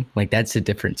bodybuilding. Like that's the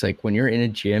difference. Like when you're in a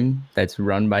gym that's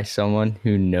run by someone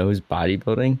who knows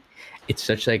bodybuilding, it's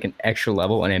such like an extra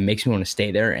level, and it makes me want to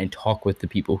stay there and talk with the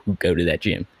people who go to that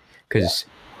gym, Yeah. because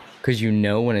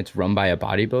when it's run by a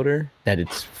bodybuilder that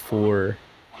it's for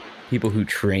people who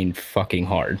train fucking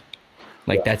hard.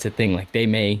 Like Yeah. that's the thing. Like they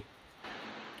may,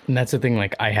 and that's the thing.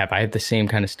 Like I have the same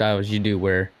kind of style as you do,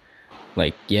 where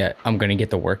like yeah, I'm gonna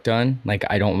get the work done. Like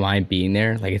I don't mind being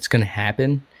there. Like it's gonna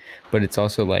happen, but it's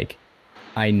also like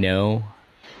I know,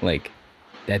 like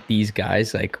that these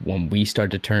guys, like when we start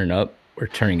to turn up, we're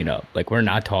turning it up. Like we're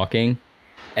not talking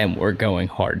and we're going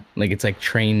hard. Like it's like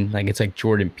train. Like it's like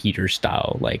Jordan Peters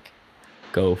style. Like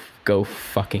go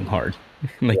fucking hard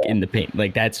like Yeah. in the paint.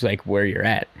 Like that's like where you're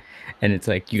at, and it's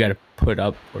like you got to put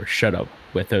up or shut up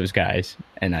with those guys.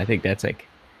 And I think that's like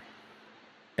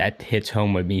that hits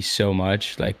home with me so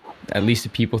much. Like at least the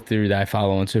people through that I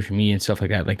follow on social media and stuff like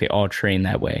that, like they all train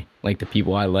that way. Like the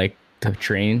people I like to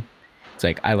train, it's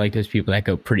like I like those people that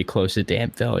go pretty close to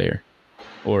damn failure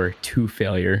or to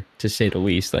failure, to say the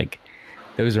least. Like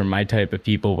those are my type of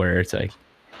people where it's like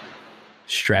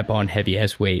strap on heavy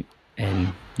ass weight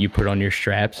and you put on your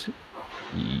straps,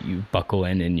 you buckle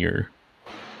in, and you're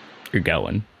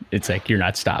going. It's like you're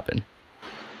not stopping.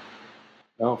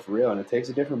 No, for real. And it takes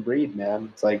a different breed, man.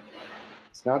 It's like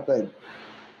it's not that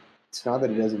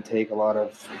it doesn't take a lot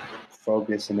of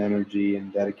focus and energy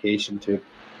and dedication to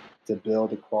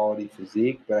build a quality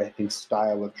physique, but I think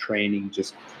style of training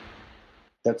just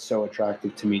that's so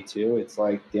attractive to me too. It's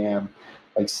like, damn,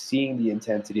 like seeing the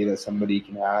intensity that somebody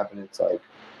can have, and it's like,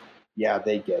 yeah,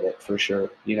 they get it for sure,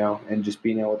 and just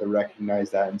being able to recognize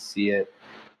that and see it.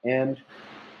 And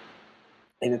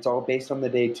it's all based on the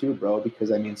day too, bro,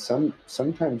 because I mean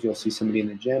sometimes you'll see somebody in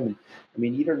the gym, and I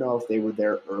mean you don't know if they were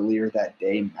there earlier that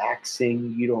day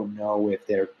maxing. You don't know if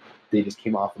they're they just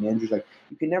came off an injury. Like,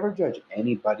 you can never judge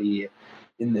anybody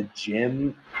in the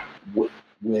gym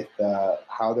with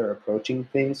how they're approaching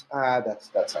things.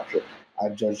 That's not true.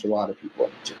 I've judged a lot of people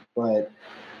in the gym,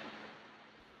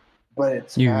 but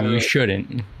it's a matter You of,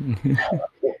 shouldn't.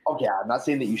 okay, I'm not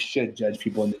saying that you should judge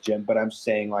people in the gym, but I'm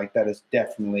saying like that is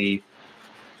definitely,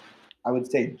 I would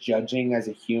say judging as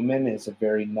a human is a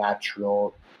very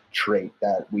natural trait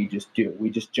that we just do. We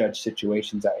just judge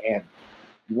situations at hand.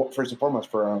 First and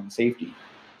foremost for our own safety.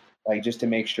 Like, just to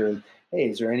make sure, hey,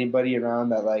 is there anybody around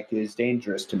that like is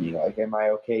dangerous to me? Like, am I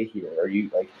okay here? Are you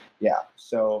like, yeah.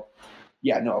 So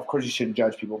yeah, no, of course you shouldn't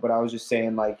judge people, but I was just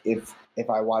saying, like, if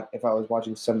I was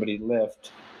watching somebody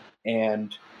lift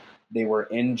and they were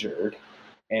injured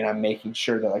and I'm making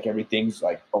sure that like everything's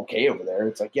like okay over there,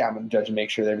 it's like, yeah, I'm gonna judge and make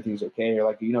sure that everything's okay. Or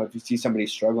like, if you see somebody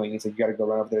struggling, it's like you gotta go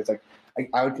run over there. It's like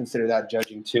I would consider that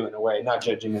judging too, in a way, not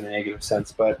judging in a negative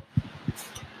sense, but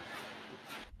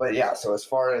yeah. So as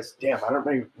far as, damn, I don't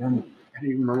even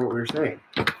remember what we were saying.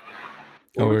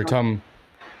 We were talking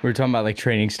about like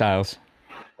training styles.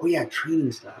 Oh yeah,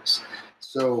 training styles.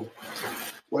 So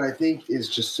what I think is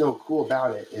just so cool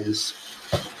about it is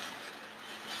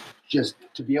just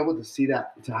to be able to see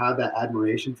that, to have that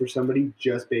admiration for somebody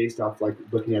just based off like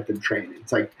looking at them training.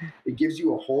 It's like it gives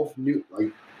you a whole new,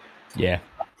 like, Yeah,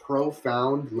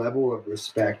 profound level of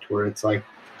respect where it's like,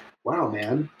 wow,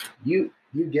 man, you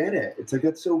get it. It's like,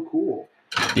 that's so cool.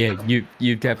 yeah.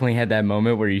 You definitely had that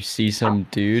moment where you see some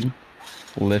dude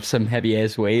lift some heavy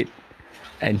ass weight,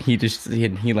 and he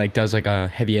like does like a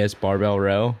heavy ass barbell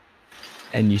row,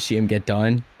 and you see him get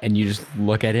done, and you just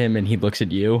look at him, and he looks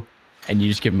at you, and you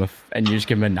just give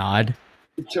him a nod,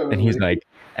 Totally. and he's like,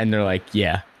 and they're like,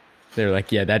 yeah,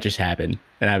 that just happened,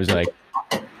 and I was like,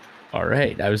 all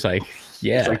right, I was like,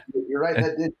 yeah, it's like, you're right,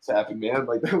 that did happen, man.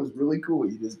 Like, that was really cool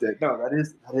what you just did. No, that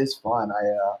is fun.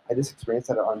 I just experienced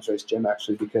that at Arms Race Gym,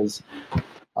 actually, because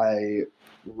I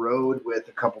rode with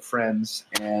a couple friends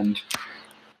and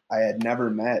I had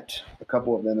never met a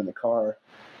couple of them in the car,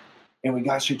 and we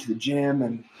got straight to the gym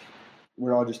and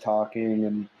we're all just talking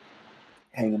and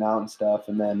hanging out and stuff.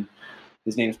 And then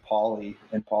his name's Paulie,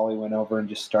 and Paulie went over and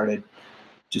just started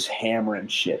just hammering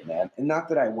shit, man. And not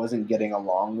that I wasn't getting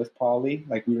along with Paulie,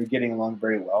 like, we were getting along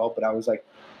very well, but I was like,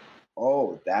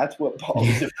 oh, that's what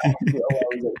Paulie's about, bro.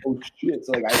 I was like, oh shit.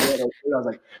 So like, I was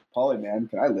like, Paulie, man,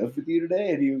 can I live with you today?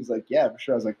 And he was like, yeah, for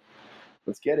sure. I was like,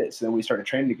 let's get it. So then we started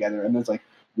training together, and then it's like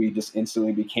we just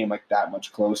instantly became like that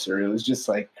much closer. It was just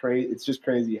like crazy. It's just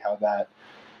crazy how that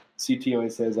CT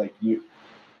always says, like,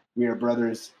 we are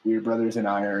brothers in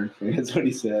iron. That's what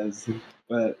he says.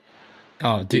 But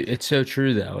oh, dude, it's so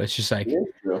true though. It's just like, it is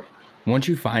true. once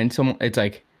you find someone, it's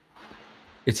like,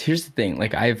 here's the thing.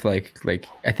 Like, I've like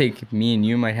I think me and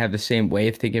you might have the same way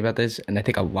of thinking about this, and I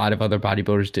think a lot of other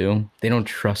bodybuilders do. They don't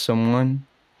trust someone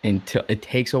until it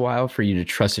takes a while for you to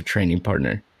trust a training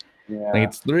partner. Yeah. Like,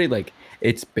 it's literally like,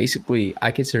 it's basically,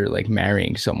 I consider like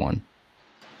marrying someone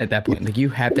at that point. Like, you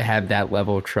have to have that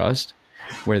level of trust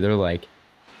where they're like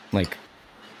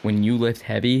when you lift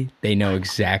heavy, they know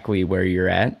exactly where you're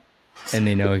at, and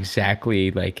they know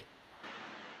exactly like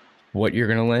what you're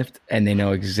gonna lift, and they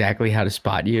know exactly how to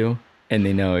spot you, and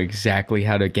they know exactly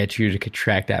how to get you to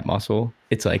contract that muscle.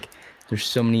 It's like there's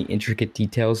so many intricate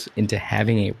details into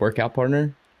having a workout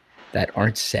partner that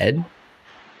aren't said,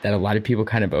 that a lot of people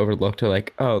kind of overlook. To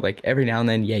like, oh, like every now and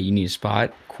then, yeah, you need a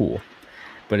spot, cool,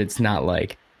 but it's not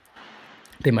like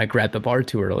they might grab the bar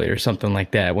too early or something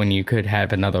like that when you could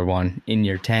have another one in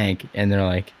your tank, and they're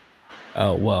like,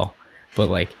 oh well, but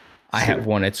like, I have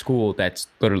one at school that's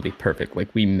literally perfect.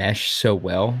 Like, we mesh so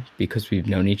well because we've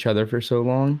known each other for so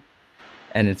long,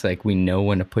 and it's like we know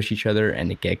when to push each other and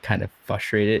to get kind of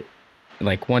frustrated.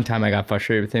 Like, one time I got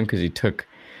frustrated with him because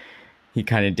he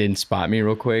kind of didn't spot me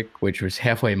real quick, which was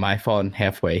halfway my fault and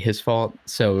halfway his fault.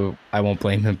 So I won't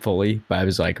blame him fully, but I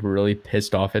was like really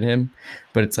pissed off at him.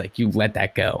 But it's like, you let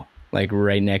that go. Like,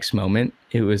 right next moment,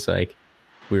 it was like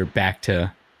we were back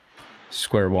to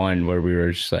square one, where we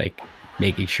were just like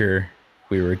making sure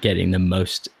we were getting the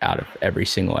most out of every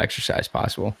single exercise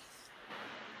possible.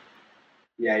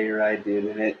 Yeah, you're right, dude.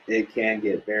 And it can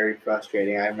get very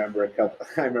frustrating. I remember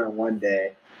one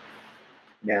day,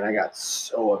 man, I got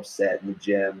so upset in the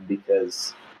gym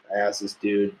because I asked this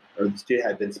dude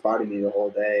had been spotting me the whole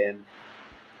day, and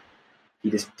he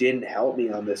just didn't help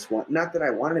me on this one. Not that I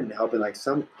wanted him to help, and like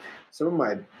some of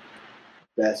my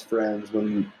best friends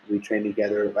when we train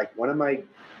together, like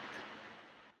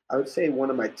I would say one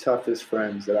of my toughest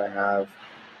friends that I have,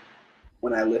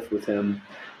 when I lift with him,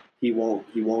 he won't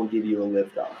give you a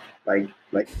lift off. Like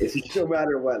it's no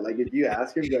matter what. Like, if you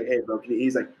ask him, like, hey bro,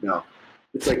 he's like, no.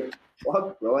 It's like,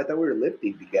 fuck, bro? I thought we were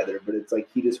lifting together, but it's like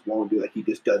he just won't do it. Like he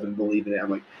just doesn't believe in it. I'm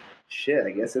like, shit,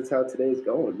 I guess that's how today's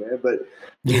going, man. But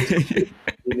it's cool.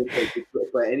 And it's like,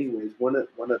 but anyways, one of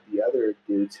the other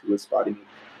dudes who was spotting me,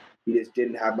 he just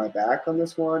didn't have my back on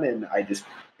this one, and I just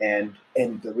and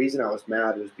the reason I was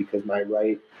mad was because my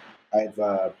right, I've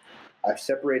I've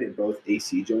separated both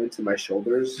AC joints in my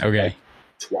shoulders like Okay.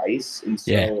 twice, and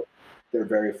Yeah. so they're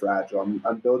very fragile.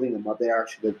 I'm building them up.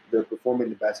 They're performing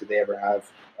the best that they ever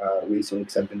have recently,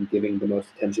 because I've been giving the most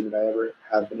attention that I ever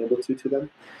have been able to them,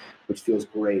 which feels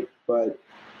great. But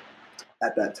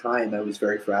at that time, I was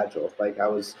very fragile. Like I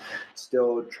was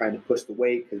still trying to push the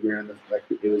weight because we were in the like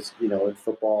it was in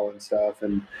football and stuff,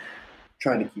 and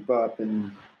trying to keep up.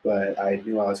 And but I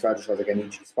knew I was fragile, so I was like, I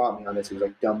need you to spot me on this. It was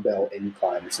like dumbbell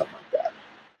incline or something like that.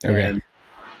 Okay.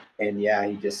 And yeah,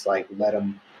 he just like let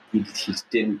him. He just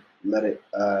didn't let it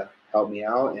help me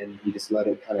out, and he just let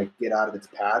it kind of get out of its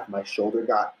path. My shoulder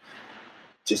got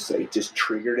just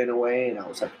triggered in a way, and I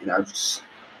was like, I was just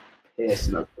pissed,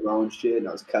 and I was throwing shit, and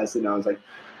I was cussing. I was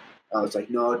like,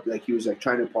 no, like he was like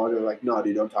trying to apologize, like, no,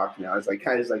 dude, don't talk to me. I was like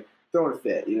kind of just like throwing a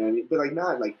fit, you know what I mean? But like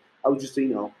not like I was just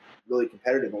really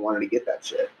competitive and wanted to get that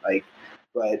shit. Like,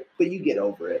 but you get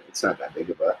over it. It's not that big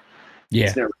of a. Yeah.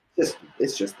 It's never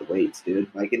it's just the weights, dude.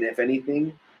 Like, and if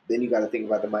anything, then you got to think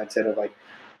about the mindset of like,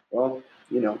 well,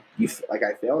 like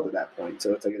I failed at that point,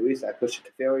 so it's like at least I pushed it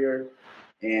to failure,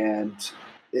 and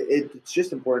it's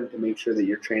just important to make sure that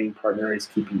your training partner is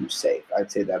keeping you safe.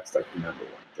 I'd say that's like the number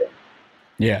one thing.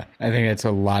 Yeah, I think that's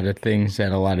a lot of things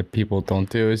that a lot of people don't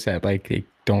do is that like they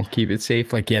don't keep it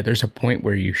safe. Like, yeah, there's a point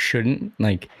where you shouldn't.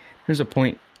 Like, there's a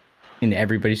point in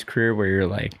everybody's career where you're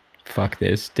like, fuck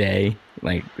this day.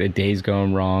 Like, the day's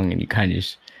going wrong, and you kind of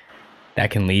just,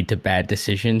 that can lead to bad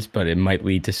decisions, but it might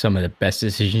lead to some of the best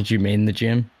decisions you made in the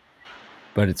gym.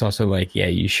 But it's also like, yeah,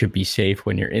 you should be safe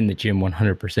when you're in the gym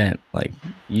 100%. Like,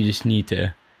 you just need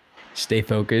to stay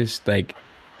focused. Like,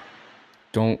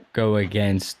 don't go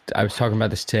against. I was talking about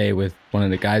this today with one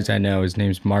of the guys I know. His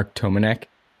name's Mark Tomanek.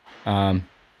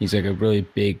 He's like a really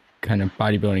big kind of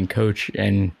bodybuilding coach,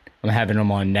 and I'm having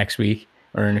him on next week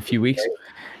or in a few weeks.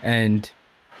 And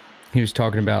he was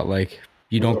talking about like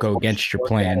you don't go against your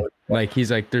plan. Like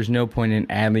he's like, there's no point in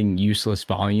adding useless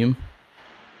volume.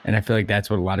 And I feel like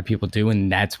that's what a lot of people do,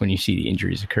 and that's when you see the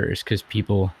injuries occurs because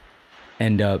people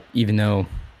end up, even though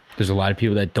there's a lot of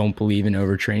people that don't believe in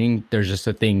overtraining, there's just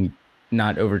a thing,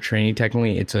 not overtraining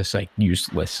technically, it's just like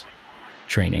useless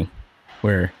training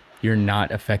where you're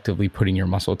not effectively putting your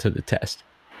muscle to the test.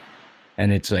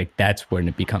 And it's like, that's when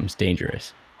it becomes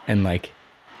dangerous. And like,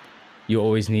 you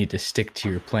always need to stick to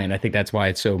your plan. I think that's why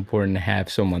it's so important to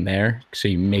have someone there so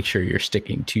you make sure you're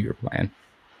sticking to your plan.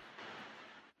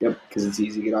 Yep, because it's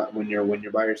easy to get out when you're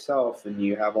by yourself and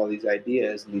you have all these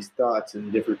ideas and these thoughts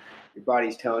and different. Your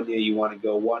body's telling you want to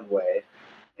go one way,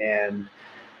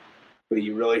 but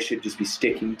you really should just be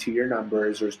sticking to your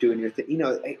numbers or just doing your thing.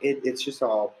 It's just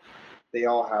all they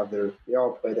all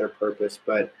play their purpose.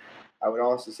 But I would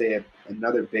also say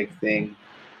another big thing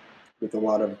with a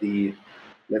lot of the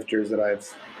lifters that I've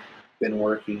been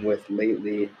working with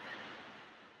lately,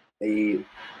 a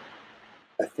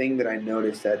thing that I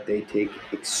noticed that they take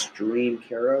extreme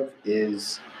care of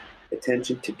is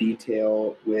attention to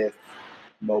detail with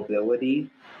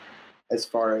mobility, as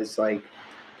far as like,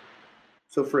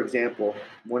 so for example,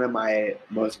 one of my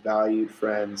most valued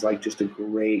friends, like just a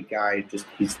great guy, just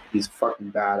he's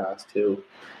fucking badass too,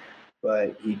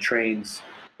 but he trains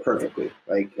perfectly.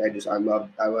 Like I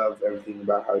love everything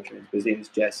about how he trains. His name is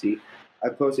Jesse.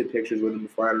 I've posted pictures with him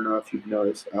before. I don't know if you've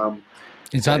noticed.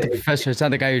 It's not the professor. It's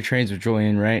not the guy who trains with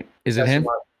Julian, right? Is it him?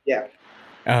 Yeah.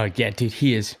 Oh yeah, dude,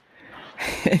 he is.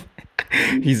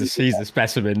 he's a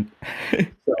specimen.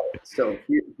 So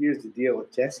here's the deal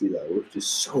with Jesse though, which is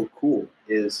so cool.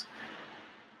 Is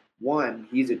one,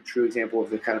 he's a true example of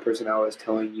the kind of person I was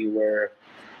telling you where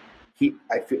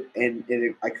I feel, and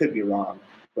I could be wrong,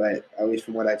 but at least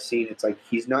from what I've seen, it's like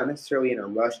he's not necessarily in a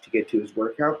rush to get to his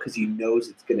workout because he knows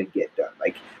it's gonna get done.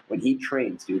 Like when he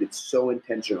trains, dude, it's so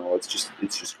intentional. It's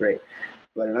just great.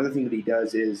 But another thing that he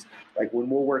does is like when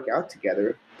we'll work out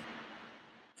together,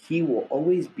 he will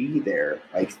always be there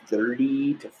like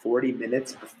 30 to 40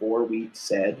 minutes before we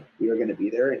said we were going to be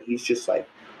there. And he's just like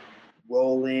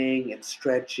rolling and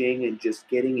stretching and just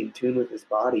getting in tune with his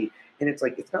body. And it's not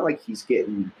like it's not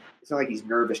like he's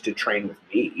nervous to train with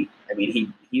me. I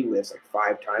mean, he lifts like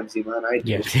 5 times the amount I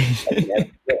do. Yeah.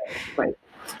 Like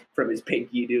from his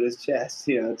pinky to his chest,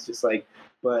 it's just like,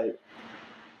 but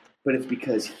it's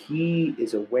because he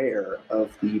is aware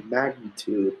of the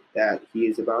magnitude that he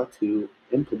is about to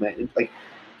implement. And like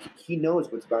he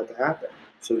knows what's about to happen.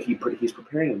 So he's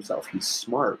preparing himself. He's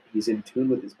smart. He's in tune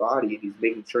with his body, and he's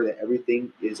making sure that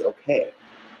everything is okay.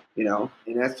 And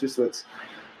that's just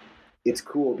it's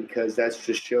cool because that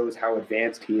just shows how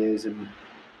advanced he is and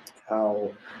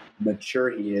how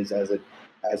mature he is as a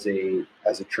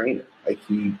trainer. Like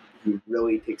he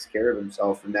really takes care of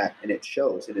himself, and it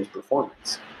shows in his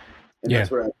performance. And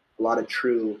that's what a lot of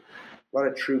true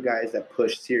guys that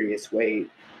push serious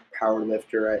weight, power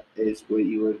lifter is what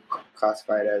you would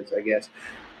classify it as, I guess.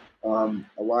 A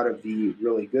lot of the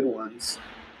really good ones,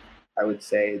 I would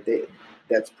say,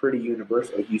 that's pretty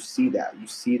universal. You see that. You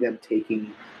see them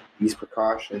taking these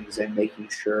precautions and making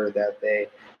sure that they,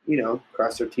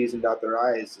 cross their T's and dot their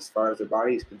I's as far as their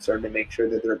body is concerned to make sure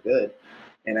that they're good.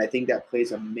 And I think that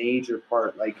plays a major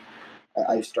part. Like,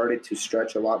 I started to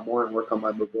stretch a lot more and work on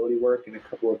my mobility work, and a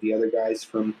couple of the other guys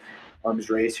from Arms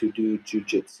Race who do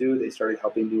jiu-jitsu, they started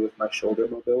helping me with my shoulder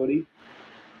mobility.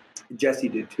 Jesse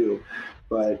did too,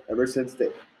 but ever since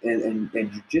that, and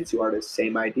jiu-jitsu artists,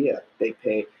 same idea. They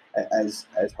pay as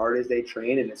hard as they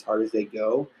train and as hard as they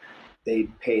go, they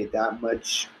pay that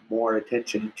much more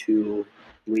attention to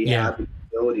rehab and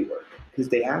mobility work because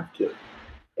they have to.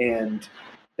 And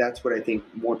that's what I think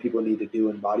more people need to do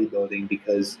in bodybuilding,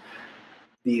 because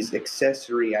these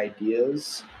accessory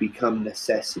ideas become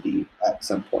necessity at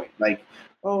some point. Like,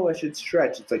 oh, I should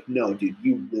stretch. It's like, no, dude,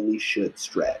 you really should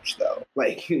stretch though.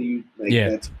 Like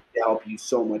that's to help you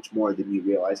so much more than you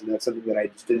realize. And that's something that I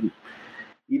just didn't,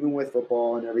 even with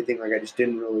football and everything, like I just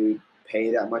didn't really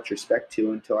pay that much respect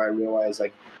to until I realized,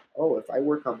 like, oh, if I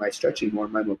work on my stretching more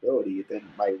and my mobility, then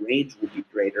my range will be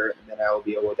greater, and then I will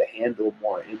be able to handle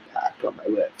more impact on my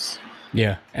lifts.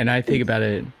 Yeah, and I think about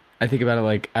it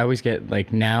like I always get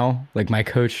like now, like my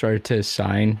coach started to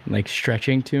assign like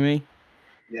stretching to me.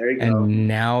 There you go. And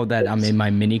now that I'm in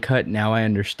my mini cut, now I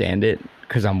understand it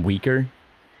because I'm weaker.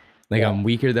 Like I'm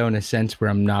weaker though in a sense where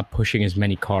I'm not pushing as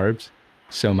many carbs,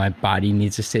 so my body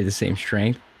needs to stay the same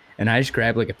strength. And I just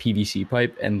grab like a PVC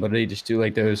pipe and literally just do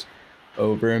like those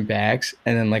over and backs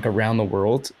and then like around the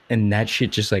world, and that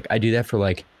shit just like I do that for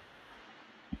like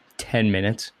 10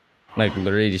 minutes. Like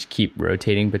literally just keep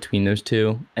rotating between those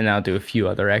two, and I'll do a few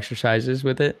other exercises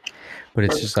with it. But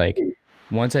it's just like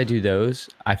once I do those,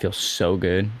 I feel so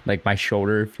good. Like my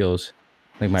shoulder feels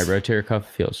like my rotator cuff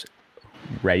feels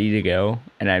ready to go,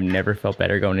 and I've never felt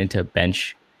better going into a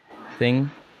bench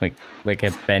thing, like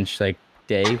a bench like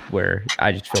day where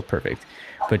I just feel perfect.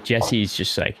 But Jesse's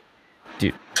just like,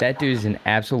 dude, that dude is an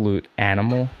absolute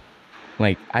animal.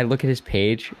 Like I look at his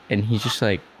page and he's just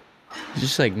like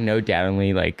no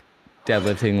doubtingly like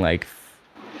deadlifting like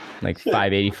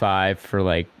 585 for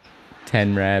like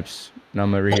 10 reps, and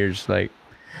I'm over here just like,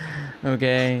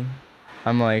 okay.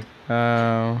 I'm like,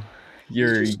 oh,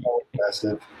 you're so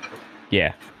impressive.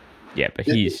 Yeah, but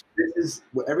this is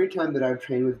every time that I've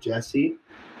trained with Jesse,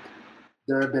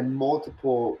 there have been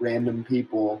multiple random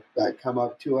people that come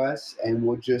up to us and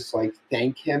will just like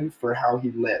thank him for how he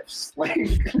lifts. Like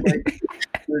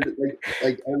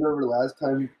I remember last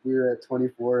time we were at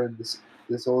 24 and this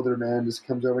older man just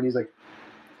comes over and he's like,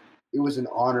 it was an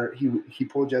honor. He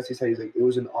pulled Jesse's head. He's like, it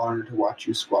was an honor to watch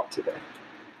you squat today.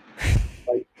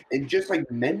 Like, and just like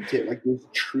meant it. Like it was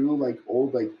true, like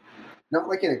old, like not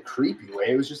like in a creepy way.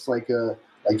 It was just like it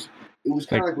was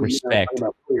kind of like what you were talking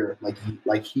about earlier.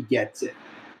 Like he gets it.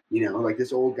 Like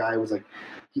this old guy was like,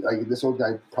 this old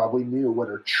guy probably knew what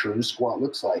a true squat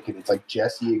looks like, and it's like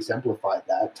Jesse exemplified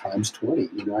that times 20.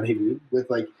 You know what I mean?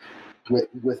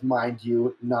 With mind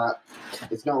you,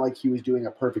 it's not like he was doing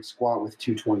a perfect squat with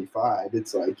 225.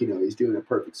 It's like he's doing a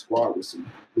perfect squat with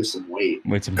some weight,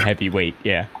 with some heavy weight.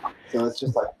 Yeah. So it's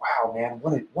just like, wow, man,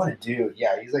 what a dude.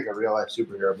 Yeah, he's like a real life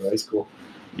superhero, but he's cool.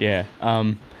 Yeah.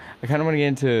 I kind of want to get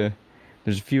into.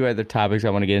 There's a few other topics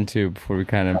I want to get into before we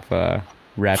kind of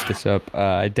wrap this up.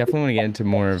 I definitely want to get into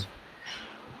more of.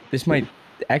 This might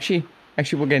actually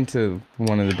we'll get into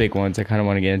one of the big ones I kind of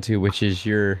want to get into, which is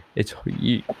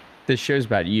this show's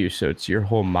about you, so it's your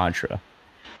whole mantra.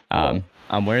 I'm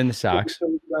wearing the socks.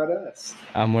 About us.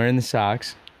 I'm wearing the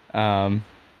socks. I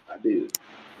do.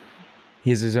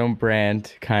 He has his own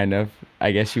brand, kind of.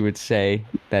 I guess you would say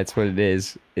that's what it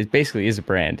is. It basically is a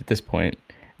brand at this point.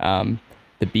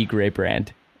 The Be Great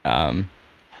brand.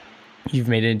 You've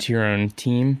made it into your own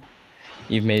team.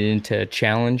 You've made it into a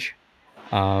challenge.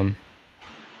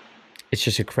 It's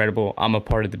just incredible. I'm a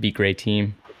part of the Be Great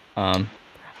team.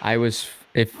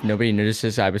 If nobody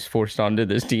notices, I was forced onto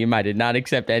this team. I did not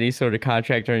accept any sort of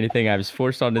contract or anything. I was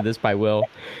forced onto this by will.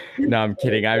 No, I'm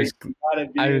kidding. I was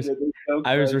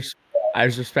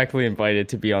respectfully invited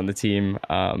to be on the team.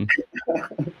 I've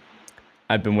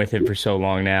been with him for so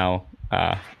long now.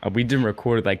 We didn't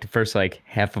record like the first like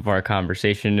half of our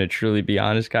conversation, to truly be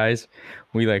honest, guys.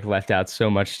 We like left out so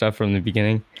much stuff from the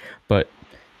beginning. But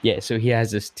yeah, so he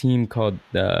has this team called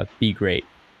the Be Great,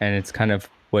 and it's kind of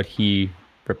what he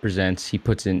represents. He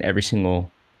puts in every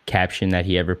single caption that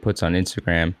he ever puts on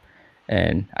Instagram.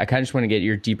 And I kind of just want to get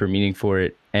your deeper meaning for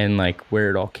it and like where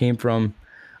it all came from,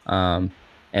 um,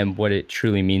 and what it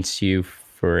truly means to you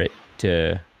for it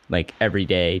to like every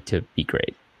day to be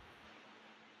great.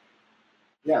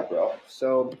 Yeah, bro.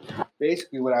 So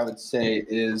basically, what I would say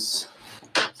is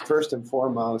first and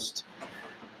foremost,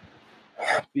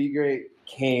 Be Great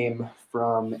came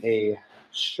from a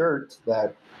shirt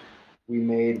that we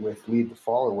made with Lead the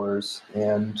Followers,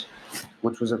 and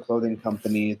which was a clothing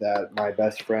company that my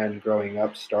best friend growing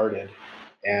up started,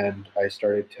 and I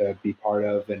started to be part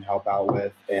of and help out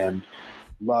with, and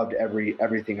loved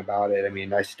everything about it. I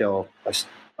mean, I still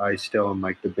am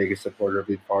like the biggest supporter of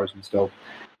Lead Followers and still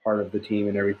part of the team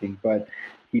and everything, but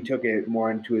he took it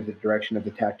more into the direction of the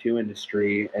tattoo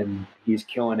industry, and he's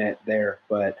killing it there.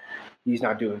 But he's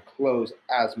not doing clothes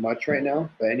as much right now.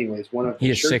 But anyways, one of He the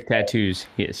has shirts. sick tattoos.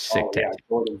 He has sick Oh yeah, tattoos.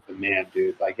 Jordan's the man,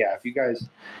 dude. Like, yeah, if you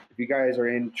guys are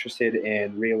interested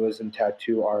in realism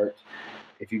tattoo art,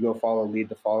 if you go follow Lead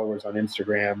the Followers on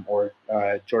Instagram, or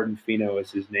Jordan Fino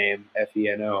is his name,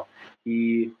 Feno.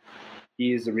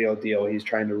 He's the real deal. He's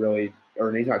trying to really,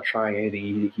 or he's not trying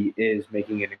anything. He is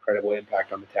making an incredible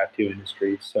impact on the tattoo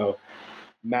industry. So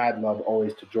mad love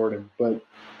always to Jordan. But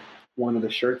one of the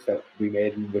shirts that we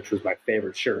made, which was my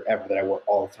favorite shirt ever that I wore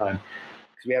all the time,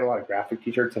 because we had a lot of graphic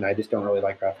t-shirts, and I just don't really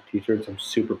like graphic t-shirts. I'm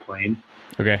super plain.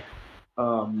 Okay.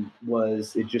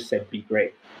 Was it just said "Be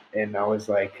Great," and I was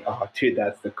like, "Oh, dude,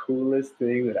 that's the coolest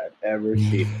thing that I've ever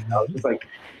seen." I was just like,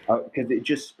 because it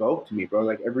just spoke to me, bro.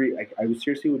 Like I was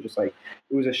seriously would just like,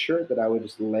 it was a shirt that I would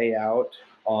just lay out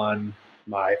on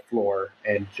my floor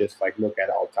and just like look at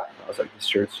all the time. I was like, this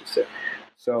shirt's just it.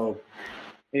 So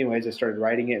anyways, I started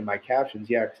writing it in my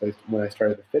captions. Yeah, because when I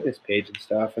started the fitness page and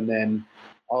stuff, and then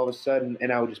all of a sudden,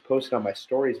 and I would just post it on my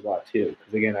stories a lot too,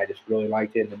 because again, I just really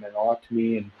liked it and it meant a lot to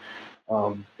me, and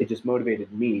it just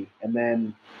motivated me. And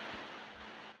then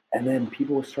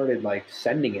people started like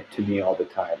sending it to me all the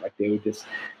time. Like they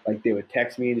would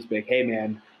text me and just be like, "Hey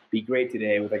man, be great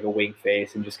today," with like a wink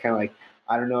face, and just kind of like,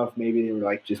 I don't know if maybe they were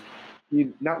like just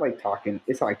not like talking.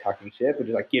 It's not like talking shit, but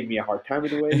just like giving me a hard time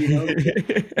in a way.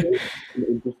 It's an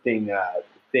interesting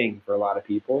thing for a lot of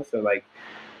people. So like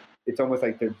it's almost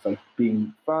like they're like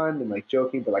being fun and like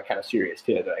joking, but like kind of serious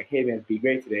too. They're like, "Hey man, be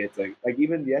great today." It's like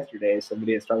even yesterday,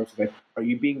 somebody at Starbucks was like, "Are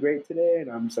you being great today?" And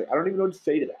I'm just like, I don't even know what to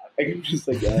say to that. Like I'm just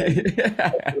like,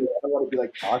 I don't want to be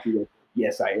like cocky. Like,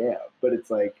 yes, I am, but it's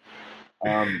like,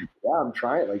 yeah, I'm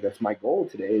trying. Like that's my goal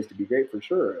today is to be great for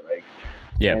sure. Like,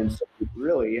 Yep. and so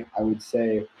really, I would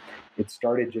say it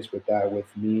started just with that, with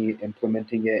me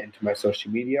implementing it into my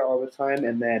social media all the time,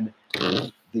 and then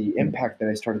the impact that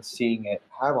I started seeing it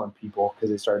have on people because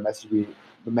they started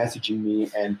messaging me,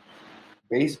 and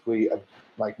basically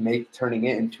like make turning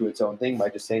it into its own thing by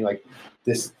just saying like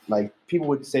this, like people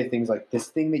would say things like, "This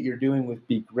thing that you're doing with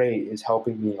Be Great is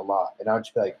helping me a lot," and I'd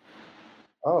just be like,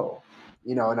 "Oh."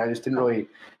 And I just didn't really,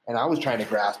 and I was trying to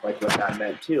grasp like what that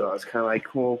meant too. I was kind of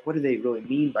like, well, what do they really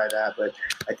mean by that? But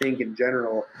I think in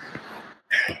general,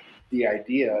 the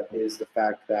idea is the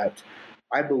fact that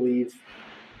I believe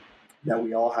that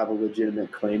we all have a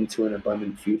legitimate claim to an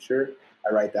abundant future.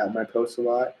 I write that in my posts a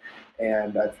lot,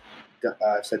 and I've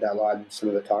said that a lot in some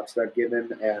of the talks that I've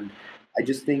given, and I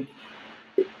just think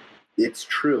it's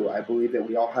true. I believe that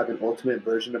we all have an ultimate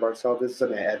version of ourselves. This is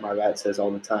something Ed Marvat says all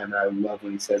the time, and I love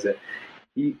when he says it.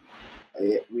 He,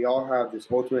 we all have this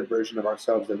ultimate version of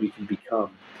ourselves that we can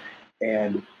become,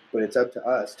 and but it's up to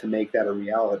us to make that a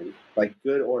reality, like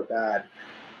good or bad.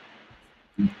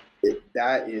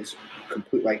 That is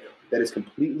complete, like that is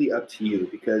completely up to you,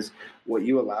 because what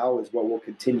you allow is what will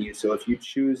continue. So if you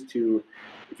choose to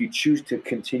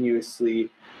continuously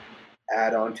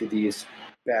add on to these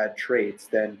bad traits,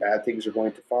 then bad things are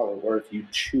going to follow. Or if you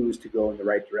choose to go in the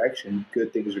right direction,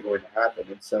 good things are going to happen.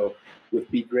 And so with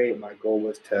Be Great, my goal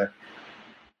was to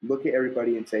look at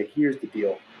everybody and say, here's the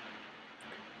deal.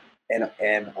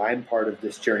 And I'm part of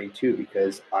this journey too,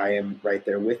 because I am right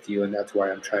there with you, and that's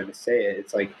why I'm trying to say it.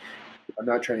 It's like, I'm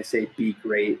not trying to say Be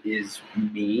Great is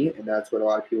me, and that's what a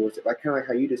lot of people say. Like kind of like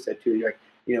how you just said too. You're like,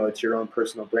 it's your own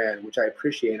personal brand, which I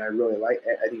appreciate and I really like.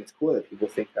 I think it's cool that people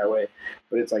think that way.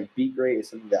 But it's like Be Great is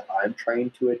something that I'm trying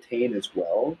to attain as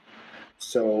well.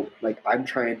 So like I'm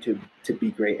trying to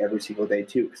be great every single day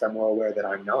too, because I'm well aware that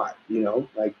I'm not.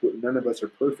 Like none of us are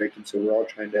perfect, and so we're all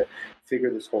trying to figure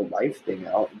this whole life thing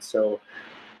out. And so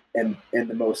and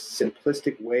the most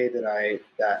simplistic way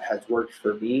that has worked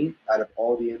for me out of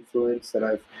all the influence that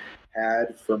I've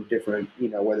had from different,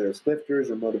 whether it's lifters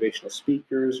or motivational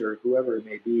speakers or whoever it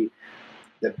may be,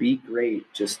 the Be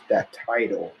Great, just that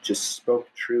title just spoke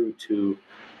true to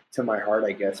my heart,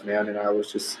 I guess, man. And I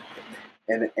was just,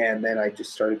 and then I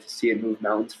just started to see it move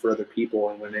mountains for other people.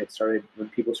 And when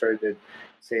people started to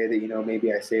say that,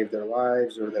 maybe I saved their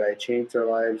lives or that I changed their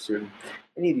lives or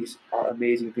any of these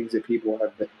amazing things that people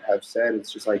have said,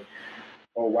 it's just like,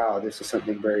 oh wow, this is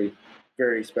something very,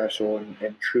 very special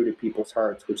and true to people's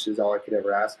hearts, which is all I could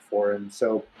ever ask for. And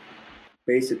so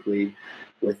basically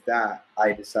with that,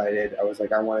 I decided, I was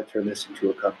like, I want to turn this into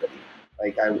a company.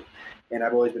 And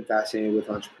I've always been fascinated with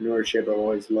entrepreneurship. I've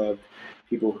always loved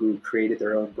people who created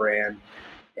their own brand.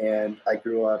 And I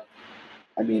grew up,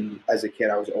 I mean, as a kid,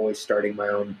 I was always starting my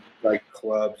own like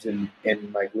clubs and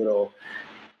like little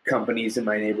companies in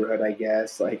my neighborhood, I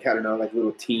guess. Like, I don't know, like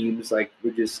little teams. Like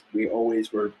we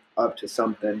always were up to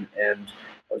something, and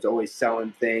I was always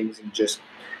selling things and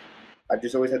I've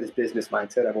just always had this business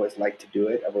mindset. I've always liked to do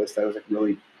it. I've always thought it was like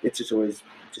really, it's just always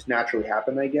just naturally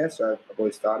happened, I guess. So I've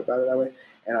always thought about it that way.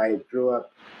 And I grew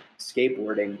up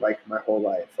skateboarding like my whole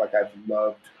life. Like I've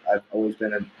always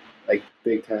been a like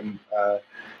big time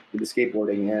into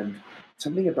skateboarding, and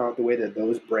something about the way that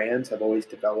those brands have always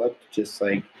developed just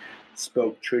like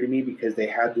spoke true to me because they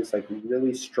had this like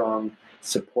really strong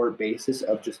support basis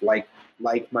of just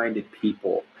like-minded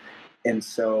people. And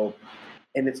so,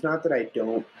 and it's not that I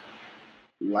don't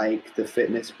like the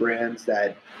fitness brands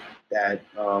that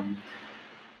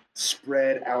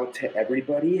spread out to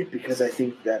everybody, because I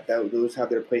think that those have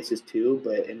their places too.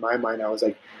 But in my mind, I was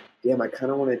like, damn, I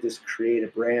kind of want to just create a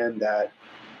brand that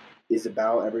is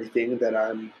about everything that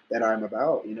I'm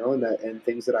about, and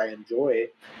things that I enjoy,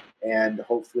 and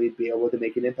hopefully be able to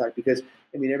make an impact. Because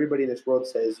I mean, everybody in this world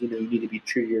says, you need to be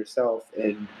true to yourself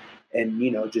and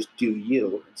just do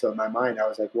you. And so in my mind, I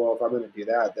was like, well, if I'm going to do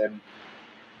that, then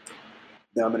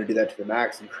I'm going to do that to the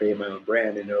max and create my own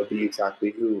brand, and it'll be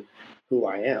exactly who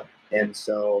I am. And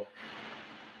so,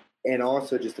 and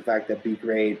also just the fact that Be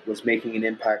Great was making an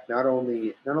impact. Not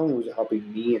only was it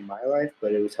helping me in my life,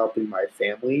 but it was helping my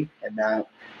family, and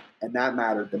that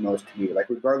mattered the most to me. Like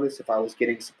regardless if I was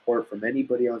getting support from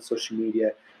anybody on social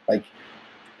media, like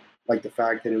the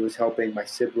fact that it was helping my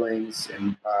siblings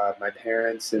and my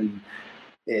parents, and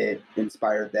it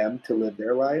inspired them to live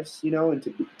their lives, and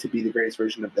to be the greatest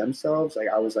version of themselves. Like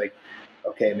I was like,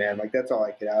 okay, man, like that's all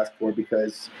I could ask for.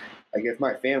 Because like if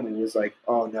my family was like,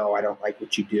 oh no, I don't like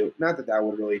what you do, not that that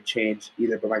would really change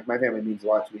either, but like my family means a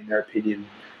lot to me, and their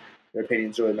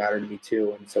opinions really matter to me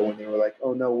too. And so when they were like,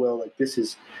 oh no, Will, like this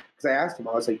is, because I asked them,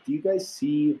 I was like, do you guys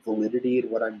see validity in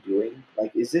what I'm doing?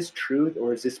 Like, is this truth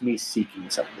or is this me seeking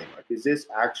something? Like, is this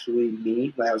actually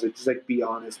me? Like, I was like, just like be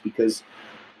honest, because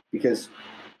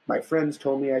my friends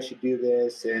told me I should do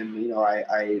this, and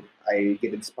I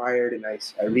get inspired, and I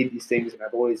read these things, and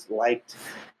I've always liked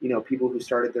people who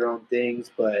started their own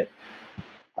things, but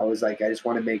I was like, I just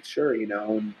want to make sure,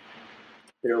 and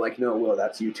they're like, no, Will,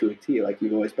 that's you to a T. Like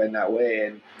you've always been that way.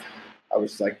 And I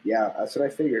was like, yeah, that's what I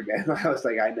figured, man. I was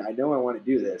like, I know I want to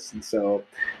do this. And so,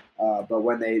 but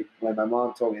when my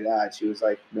mom told me that, she was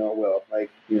like, no, Will,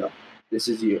 like, this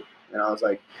is you. And I was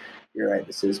like, you're right,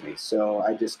 this is me. So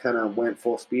I just kind of went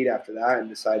full speed after that and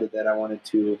decided that I wanted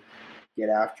to get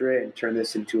after it and turn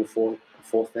this into a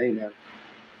full thing, man.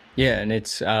 Yeah, and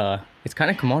it's kind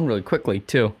of come on really quickly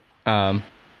too. The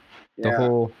Yeah.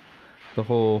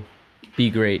 whole Be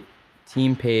Great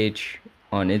team page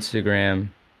on Instagram,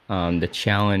 the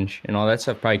challenge and all that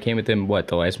stuff probably came within what,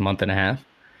 the last month and a half,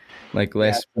 like Yeah.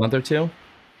 last month or two.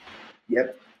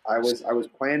 Yep. I was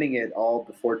planning it all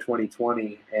before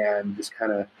 2020, and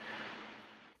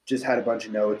just had a bunch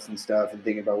of notes and stuff and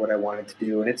thinking about what I wanted to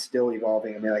do. And it's still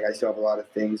evolving. I mean, like I still have a lot of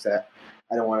things that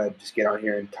I don't want to just get on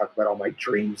here and talk about all my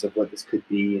dreams of what this could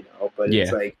be, but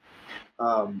it's Yeah, like,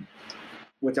 um,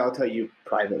 which I'll tell you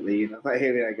privately, like,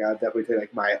 I mean, I got definitely tell you,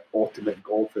 like my ultimate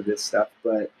goal for this stuff,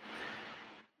 but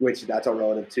which that's all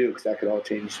relative too, because that could all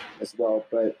change as well.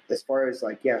 But as far as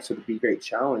like, yeah, so the Be Great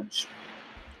Challenge,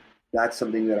 that's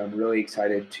something that I'm really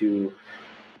excited to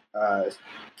uh,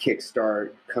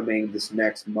 kickstart coming this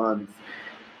next month.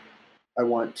 I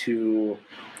want to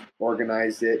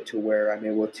organize it to where I'm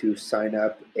able to sign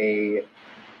up a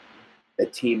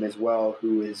team as well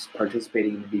who is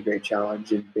participating in the Be Great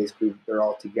Challenge, and basically they're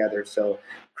all together. So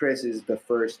Chris is the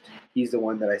first; he's the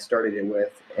one that I started it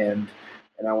with, and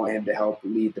I want him to help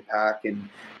lead the pack. And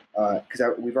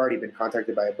because we've already been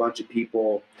contacted by a bunch of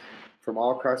people from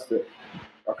all across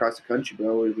across the country,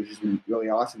 bro, which is really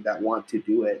awesome, that want to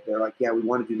do it. They're like, yeah, we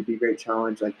want to do the Be Great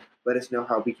Challenge. Like, let us know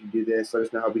how we can do this. Let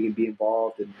us know how we can be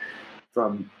involved. And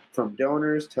from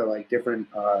donors to like different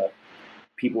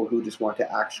people who just want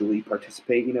to actually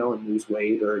participate, you know, and lose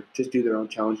weight or just do their own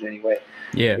challenge in any way.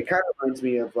 Yeah. It kind of reminds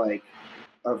me of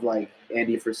like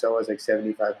Andy Frisella's like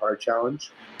 75 hard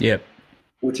challenge. Yep.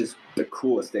 Which is the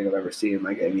coolest thing I've ever seen.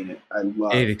 Like, I mean, I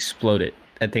love it. Exploded.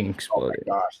 That thing exploded.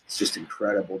 Oh my gosh, it's just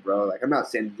incredible, bro. Like, I'm not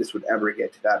saying this would ever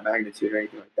get to that magnitude or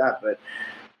anything like that, but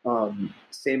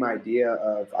same idea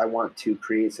of I want to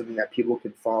create something that people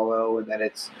can follow, and that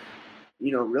it's,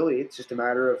 you know, really it's just a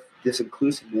matter of this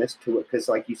inclusiveness to it. Because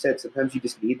like you said, sometimes you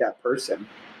just need that person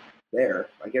there.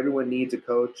 Like, everyone needs a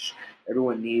coach,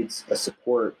 everyone needs a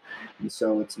support, and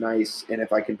so it's nice. And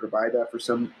if I can provide that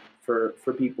for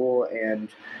people and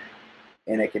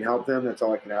it can help them, that's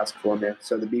all I can ask for, man.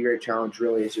 So the Be Great Challenge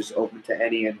really is just open to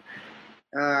any, and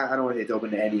I don't want to say it's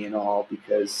open to any and all,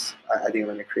 because I think I'm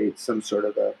going to create some sort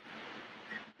of a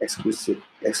exclusivity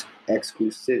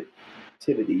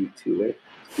to it.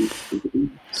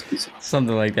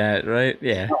 Something like that, right?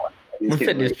 Yeah. We're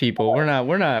fitness people. We're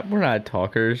not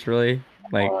talkers, really.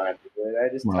 Like, I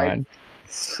just type.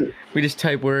 We just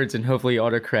type words and hopefully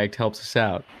autocorrect helps us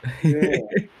out. Yeah.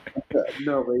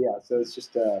 No, but yeah, so it's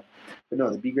just but no,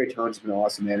 the Be Great Challenge has been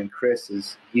awesome, man. And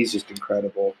he's just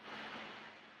incredible.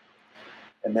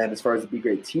 And then as far as the Be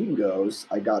Great team goes,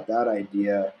 I got that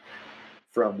idea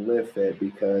from Live Fit,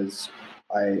 because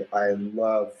I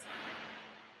love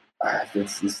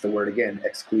this is the word again,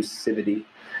 exclusivity.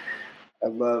 I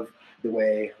love the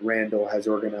way Randall has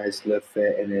organized Live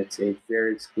Fit, and it's a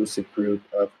very exclusive group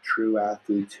of true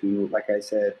athletes who, like I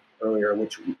said earlier,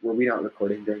 which were we not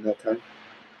recording during that time?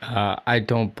 I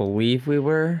don't believe we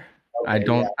were. Okay,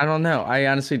 I don't know. I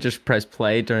honestly just pressed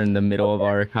play during the middle of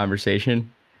our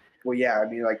conversation. Well, yeah, I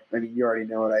mean, you already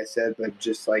know what I said, but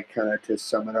just like kind of to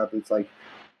sum it up, it's like,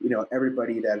 you know,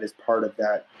 everybody that is part of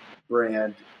that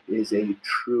brand is a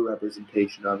true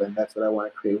representation of it. And that's what I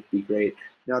want to create with Be Great.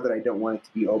 Now that I don't want it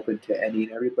to be open to any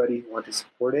and everybody who want to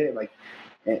support it, like,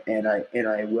 and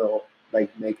I will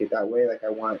like make it that way. Like, I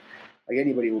want, like,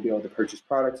 anybody will be able to purchase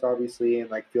products, obviously,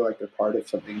 and like feel like they're part of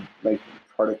something, like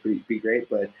part of Be Great.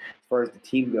 But as far as the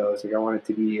team goes, like, I want it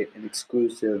to be an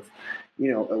exclusive,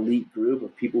 you know, elite group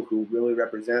of people who really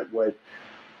represent what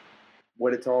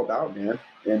it's all about, man.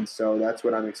 And so that's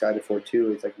what I'm excited for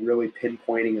too. It's like really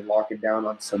pinpointing and locking down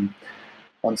on some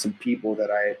people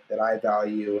that I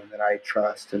value and that I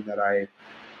trust and that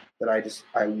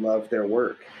I love their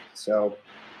work. So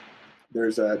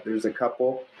there's a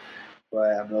couple, but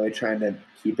I'm really trying to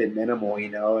keep it minimal, you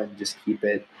know, and just keep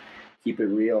it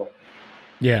real.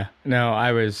 Yeah, no,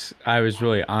 I was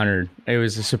really honored. It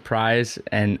was a surprise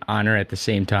and honor at the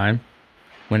same time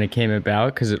when it came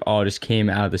about, because it all just came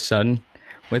out of the sudden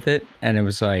with it, and it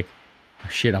was like, oh,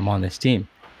 shit, I'm on this team.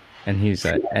 And he's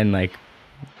like, and like,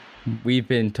 we've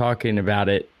been talking about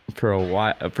it for a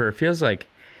while. It feels like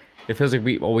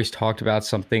we always talked about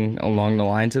something along the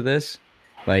lines of this.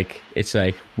 Like, it's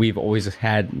like we've always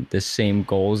had the same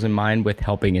goals in mind with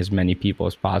helping as many people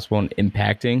as possible and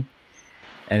impacting.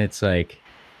 And it's like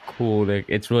cool.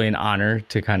 It's really an honor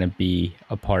to kind of be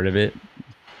a part of it.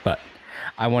 But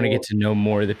I want to get to know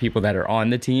more of the people that are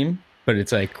on the team. But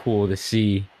it's like cool to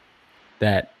see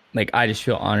that, like, I just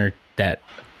feel honored that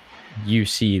you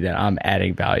see that I'm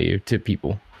adding value to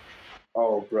people.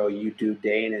 Oh, bro, you do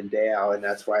day in and day out, and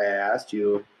that's why I asked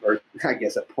you, or I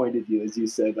guess I pointed you, as you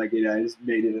said, like, you know, I just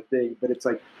made it a thing. But it's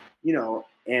like, you know,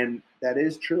 and that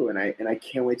is true, and I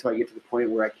can't wait till I get to the point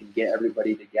where I can get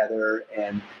everybody together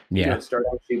and you know, start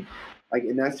actually, like,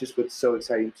 and that's just what's so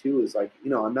exciting too, is like, you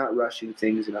know, I'm not rushing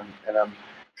things, and I'm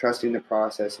trusting the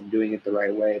process and doing it the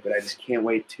right way. But I just can't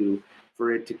wait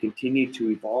for it to continue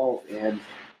to evolve, and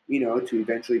you know, to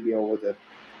eventually be able to,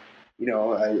 you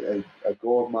know, a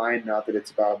goal of mine, not that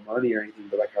it's about money or anything,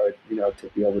 but like, how, you know, to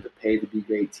be able to pay the Be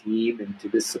Great team and to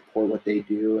just support what they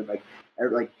do. And like,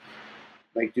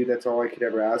 dude, that's all I could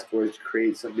ever ask for, is to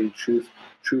create something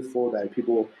truthful that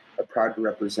people are proud to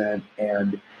represent.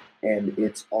 And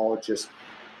it's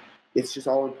just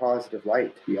all in positive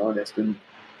light, to be honest. And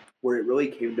where it really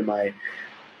came to my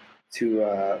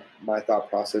thought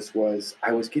process was,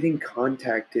 I was getting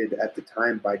contacted at the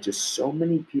time by just so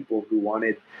many people who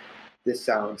wanted, this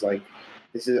sounds like,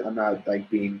 I'm not like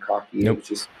being cocky. Nope.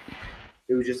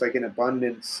 It was just like an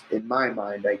abundance in my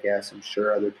mind, I guess. I'm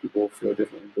sure other people feel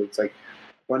differently, but it's like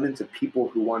abundance of people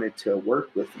who wanted to work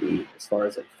with me as far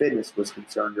as like fitness was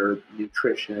concerned, or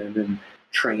nutrition and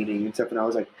training and stuff. And I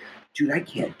was like, dude, I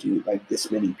can't do like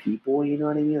this many people, you know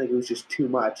what I mean? Like, it was just too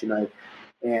much. And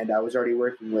I was already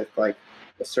working with like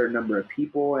a certain number of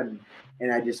people, and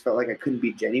I just felt like I couldn't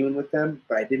be genuine with them,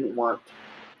 but I didn't want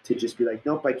to just be like,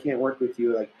 nope, I can't work with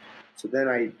you. Like, so then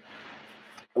I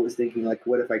was thinking like,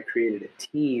 what if I created a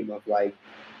team of like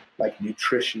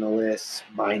nutritionalists,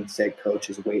 mindset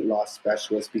coaches, weight loss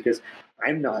specialists, because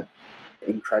I'm not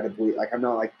incredibly like I'm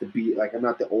not like I'm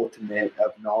not the ultimate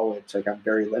of knowledge. Like I'm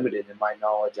very limited in my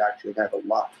knowledge actually. I have a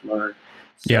lot to learn.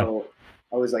 Yeah. So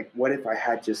I was like, what if I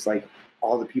had just like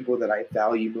all the people that I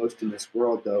value most in this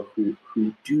world though who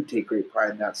do take great pride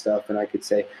in that stuff, and I could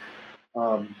say,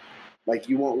 like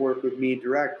you won't work with me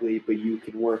directly, but you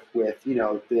can work with, you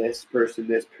know, this person.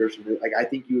 Like I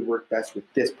think you would work best with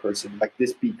this person, like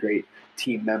this be great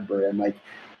team member, and like,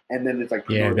 and then it's like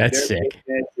Yeah, promoting that's their sick.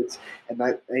 business. And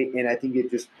I think it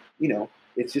just, you know,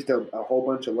 it's just a whole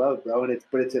bunch of love, bro. And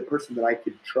it's a person that I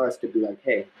could trust to be like,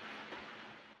 hey,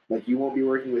 like you won't be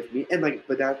working with me, and like,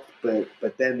 but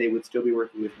then they would still be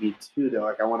working with me too, though.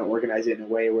 Like I want to organize it in a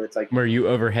way where it's like, Where you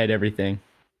overhead everything.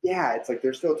 yeah, it's like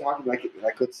they're still talking.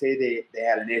 Like let's say they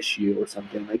had an issue or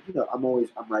something. Like, you know, I'm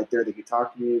right there. They could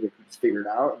talk to me. They could just figure it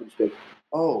out. And just be like,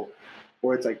 oh,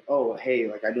 or it's like, oh, hey,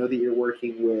 like I know that you're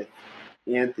working with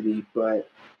Anthony, but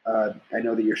I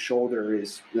know that your shoulder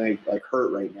is like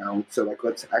hurt right now. So like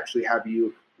let's actually have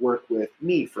you work with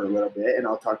me for a little bit, and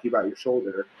I'll talk to you about your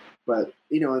shoulder. But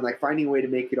you know, and like finding a way to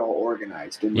make it all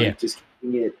organized and like Yeah. just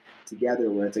keeping it together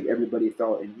where it's like everybody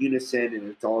felt in unison,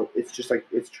 and it's just like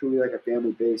it's truly like a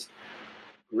family based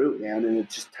group, man, and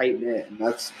it's just tight knit, and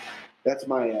that's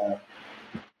my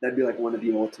that'd be like one of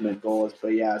the ultimate goals. But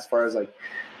yeah, as far as like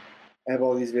I have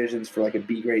all these visions for like a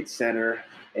Be Great center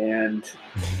and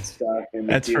stuff, and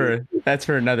that's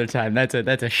for another time. That's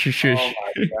a shush. oh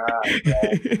my god,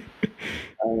 yeah.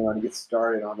 I don't want to get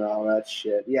started on all that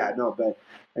shit. Yeah, no, but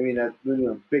I mean, you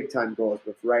know, big time goals.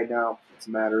 But for right now, it's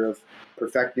a matter of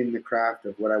perfecting the craft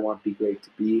of what I want Be Great to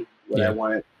be, what I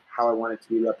want it, how I want it to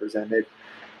be represented,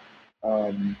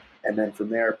 and then from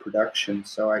there, production.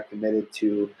 So I committed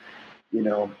to, you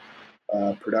know,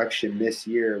 production this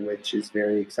year, which is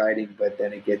very exciting. But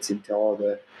then it gets into all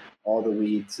the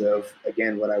weeds of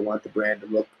again what I want the brand to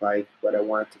look like, what I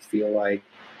want it to feel like.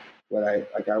 What I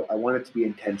want it to be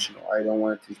intentional. I don't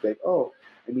want it to just be like, oh,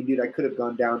 I mean, dude, I could have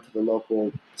gone down to the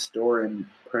local store and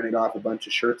printed off a bunch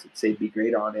of shirts that say "Be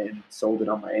Great" on it and sold it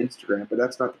on my Instagram, but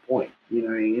that's not the point. You know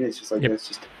what I mean? It's just like It's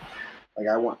just like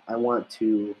I want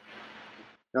to.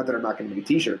 Not that I'm not going to make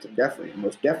T-shirts.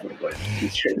 Most definitely going to make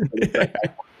T-shirts. But it's like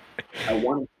I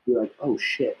want it to be like, oh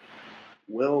shit,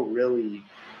 Will really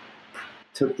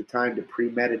took the time to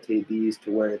premeditate these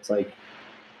to where it's like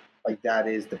that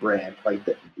is the brand. Like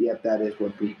that, yep, that is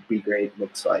what Be Great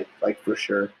looks like for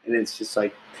sure. And it's just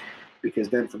like because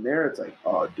then from there it's like,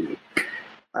 oh, dude,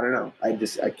 I don't know.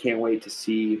 I can't wait to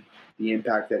see the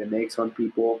impact that it makes on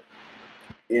people,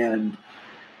 and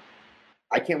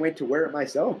I can't wait to wear it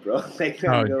myself, bro. Like,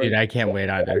 oh, dude, I can't wait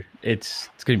either. It's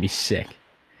gonna be sick.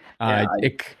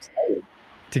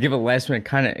 To give a last minute,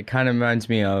 it kind of reminds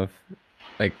me of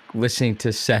like listening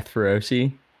to Seth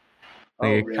Feroce.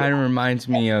 Like, it kind of reminds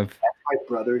me of my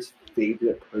brother's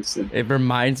favorite person. It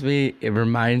reminds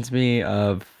me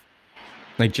of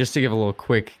like, just to give a little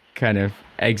quick kind of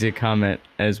exit comment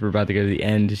as we're about to go to the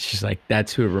end. It's just like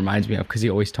that's who it reminds me of because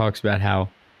he always talks about how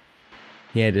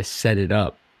he had to set it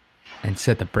up and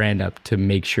set the brand up to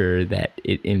make sure that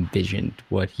it envisioned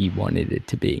what he wanted it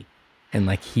to be, and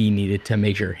like he needed to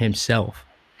make sure himself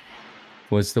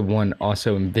was the one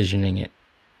also envisioning it,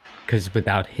 because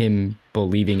without him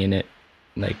believing in it,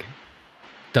 like,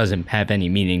 doesn't have any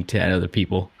meaning to other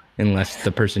people unless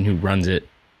the person who runs it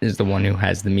is the one who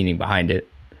has the meaning behind it.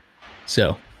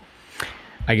 So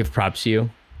I give props to you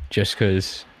just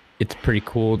because it's pretty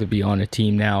cool to be on a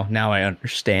team now. Now I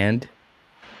understand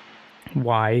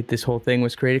why this whole thing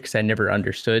was created, because I never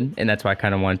understood, and that's why I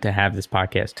kind of wanted to have this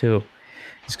podcast too.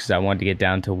 It's because I wanted to get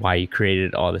down to why you created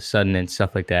it all of a sudden and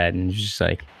stuff like that. And it's just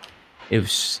like, it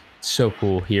was so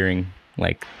cool hearing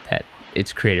like that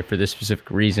it's created for this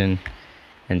specific reason,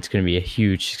 and it's going to be a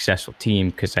huge successful team,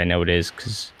 because I know it is,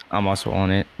 because I'm also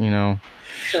on it, you know.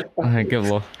 Give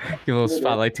a little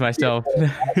spotlight to myself.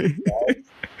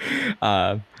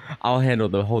 I'll handle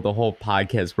the whole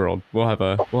podcast world. We'll have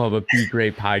a Be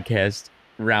Great podcast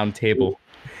round table.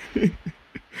 Don't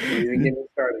even get me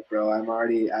started, bro. I've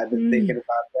been thinking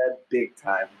about that big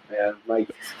time, man. Like,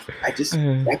 that's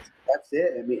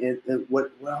it. I mean, and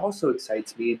what also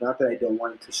excites me, not that I don't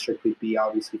want it to strictly be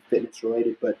obviously fitness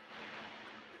related, but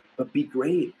Be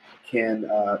Great can,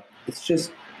 it's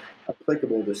just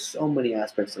applicable to so many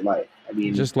aspects of life. I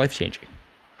mean, just life changing.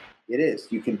 It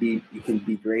is. You can be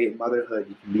great in motherhood.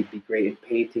 You can be great in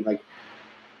painting. Like,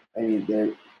 I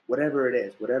mean, whatever it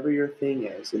is, whatever your thing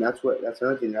is. And that's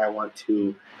another thing that I want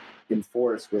to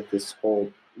enforce with this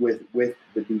whole, with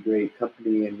the Be Great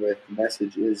company and with the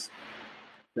message is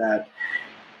that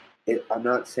I'm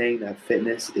not saying that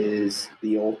fitness is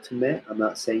the ultimate. I'm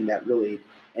not saying that really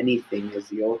anything is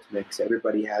the ultimate, because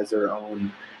everybody has their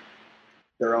own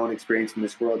experience in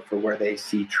this world for where they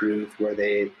see truth, where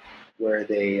they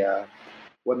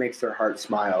what makes their heart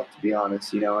smile. To be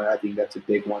honest, and I think that's a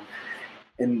big one.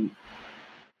 And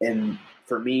and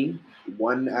for me,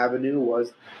 one avenue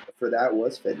was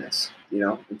fitness.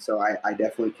 And so I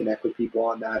definitely connect with people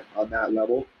on that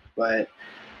level. But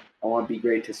I want Be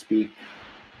Great to speak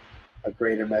a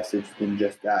greater message than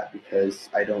just that, because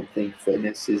I don't think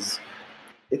fitness is,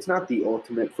 it's not the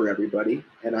ultimate for everybody,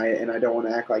 and I don't want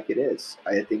to act like it is.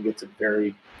 I think it's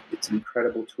an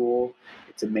incredible tool.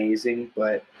 It's amazing,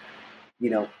 but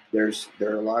there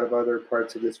are a lot of other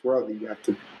parts of this world that you have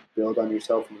to build on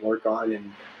yourself and work on.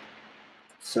 And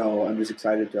so I'm just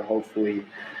excited to hopefully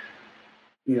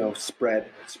spread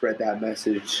that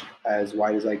message as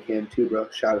wide as I can too, bro.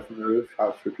 Shout it from the roof,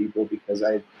 shout for people, because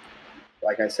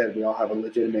like I said, we all have a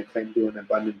legitimate claim to an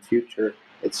abundant future.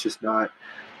 It's not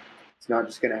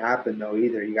just going to happen though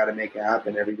either. You got to make it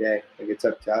happen every day. Like, it's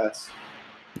up to us.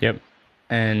 Yep.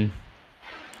 And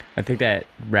I think that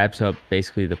wraps up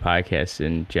basically the podcast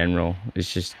in general.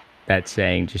 It's just that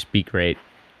saying, just be great.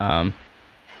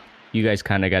 You guys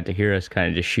kind of got to hear us kind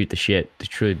of just shoot the shit, to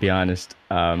truly be honest.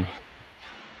 I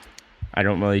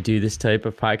don't really do this type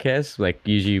of podcast. Like,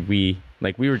 usually we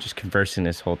were just conversing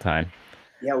this whole time.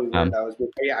 Yeah, we were. That was good.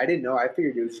 Yeah, I didn't know. I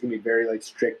figured it was just gonna be very like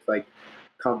strict, like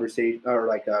conversation or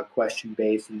like question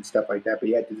based and stuff like that. But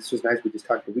yeah, this was nice. We just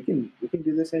talked. But we can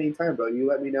do this anytime, bro. You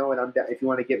let me know, and I'm down if you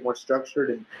want to get more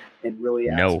structured and really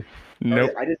ask. No,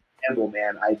 nope. I just handle,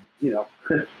 man.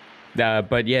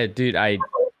 But yeah, dude,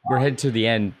 we're heading to the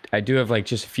end. I do have like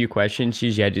just a few questions.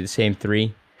 Usually I do the same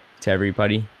 3 to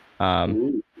everybody,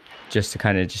 just to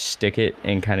kind of just stick it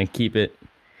and kind of keep it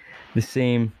the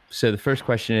same. So the first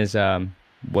question is,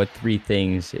 what 3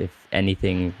 things, if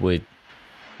anything, would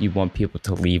you want people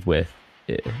to leave with,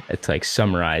 to like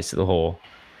summarize the whole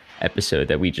episode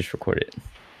that we just recorded?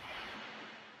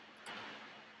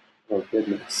 Oh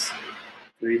goodness,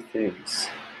 3 things.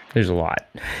 There's a lot.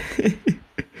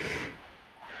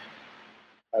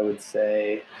 I would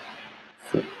say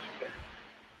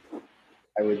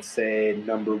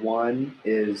number 1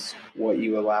 is what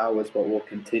you allow is what will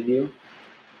continue.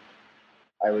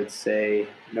 I would say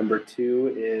number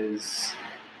 2 is,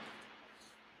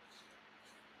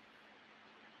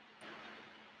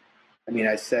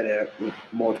 I said it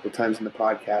multiple times in the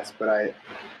podcast, but I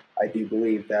do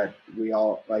believe that we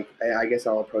all, like, I guess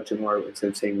I'll approach it more, instead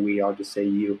of saying we, I'll just say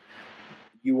you.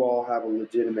 You all have a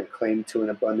legitimate claim to an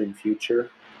abundant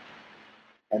future.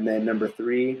 And then number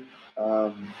 3,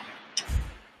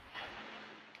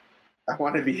 I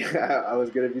want to be, I was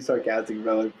going to be sarcastic,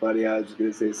 but like, buddy, I was just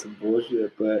going to say some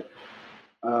bullshit. But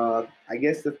I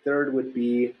guess the third would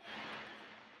be,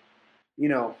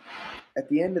 at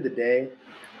the end of the day,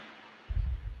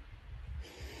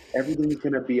 everything's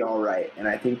going to be all right. And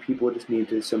I think people just need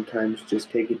to sometimes just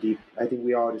I think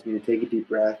we all just need to take a deep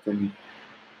breath. And,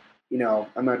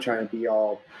 I'm not trying to be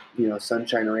all,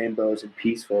 sunshine and rainbows and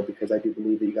peaceful, because I do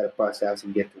believe that you got to bust ass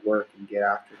and get to work and get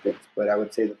after things. But I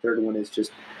would say the third one is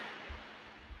just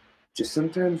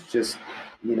sometimes just,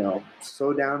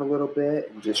 slow down a little bit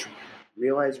and just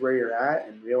realize where you're at,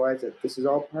 and realize that this is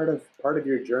all part of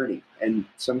your journey. And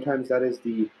sometimes that's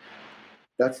the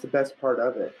best part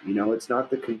of it. It's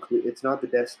not it's not the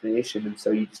destination. And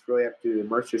so you just really have to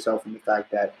immerse yourself in the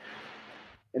fact that,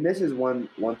 and this is one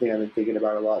thing I've been thinking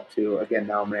about a lot too. Again,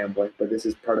 now I'm rambling, but this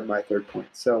is part of my third point.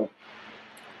 So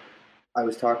I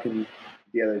was talking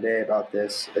the other day about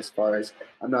this, as far as,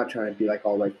 I'm not trying to be like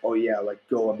all like, oh yeah, like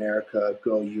go America,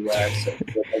 go US.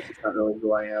 That's just not really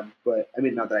who I am. But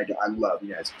not that I do. I love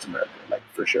United States of America, like,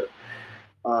 for sure.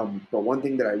 But one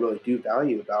thing that I really do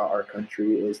value about our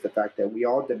country is the fact that we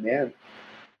all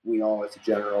as a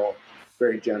general,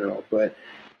 very general, but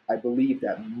I believe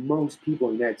that most people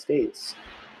in the United States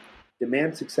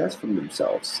demand success from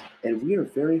themselves. And we are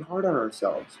very hard on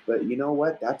ourselves. But you know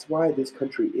what? That's why this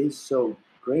country is so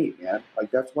great, man. Like,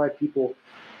 that's why people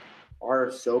are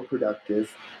so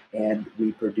productive and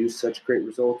we produce such great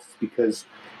results, because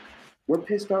we're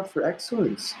pissed off for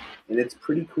excellence. And it's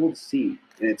pretty cool to see,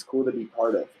 and it's cool to be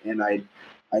part of. And I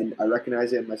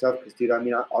recognize it in myself, because, dude,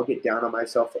 I'll get down on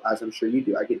myself, as I'm sure you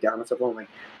do. I get down on myself, and I'm like,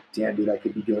 damn, dude, I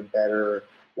could be doing better. Or,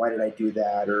 why did I do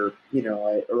that? Or,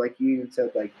 or like you even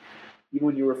said, like, even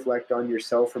when you reflect on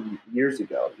yourself from years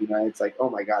ago, it's like, oh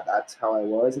my God, that's how I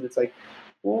was. And it's like,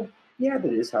 well, Yeah,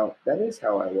 that is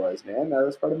how I was, man. That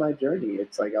was part of my journey.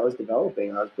 It's like I was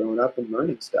developing, I was growing up and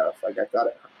learning stuff. Like I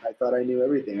thought I knew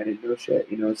everything. I didn't know shit.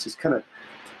 You know, it's just kind of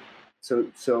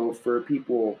so for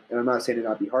people. And I'm not saying to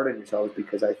not be hard on yourselves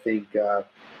because I think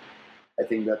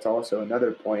that's also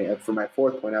another point. And for my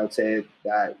fourth point, I would say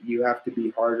that you have to be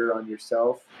harder on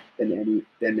yourself than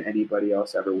anybody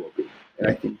else ever will be. And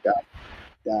I Yep. think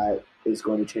that is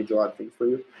going to change a lot of things for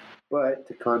you. But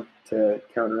to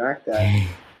counteract that,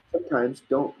 sometimes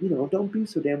don't be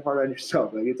so damn hard on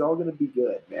yourself. Like it's all gonna be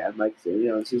good, man. Like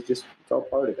it's all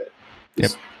part of it. Yep.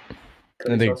 Just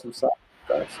cut I think, yourself some slack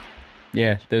first.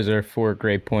 yeah, those are 4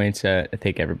 great points that I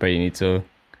think everybody needs to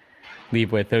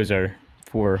leave with. Those are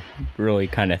 4 really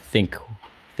kind of think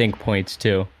points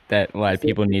too that a lot of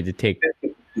people need to take.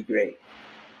 Be great.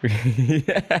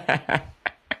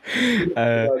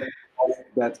 uh,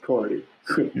 That's corny.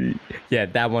 yeah,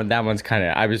 that one's kind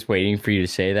of. I was waiting for you to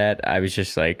say that. I was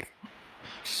just like,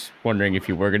 just wondering if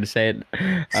you were gonna say it.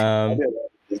 I didn't want to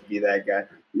just be that guy.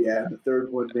 Yeah, the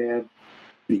third one, man,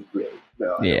 be great.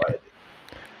 No, I Yeah.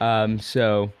 don't want to.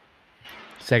 So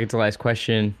second to last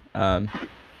question.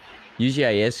 Usually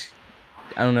I ask,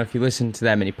 I don't know if you listen to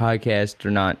that many podcasts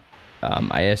or not.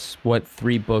 I ask what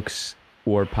 3 books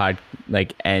or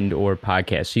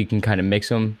podcasts, so you can kind of mix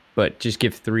them, but just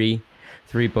give three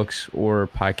books or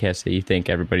podcasts that you think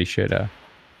everybody should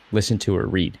listen to or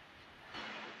read.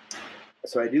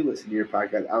 So I do listen to your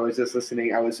podcast. I was just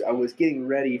listening. I was getting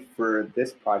ready for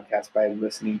this podcast by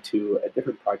listening to a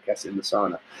different podcast in the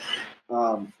sauna.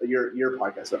 Your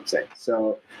podcast, what I'm saying.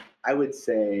 So I would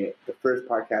say the first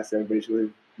podcast everybody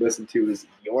should listen to is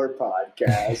your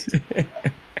podcast.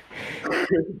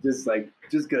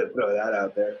 just gonna throw that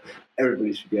out there.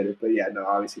 Everybody should get it. But yeah, no,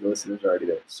 obviously the listeners are already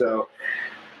there. So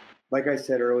like I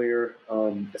said earlier,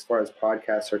 as far as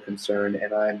podcasts are concerned,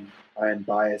 and I'm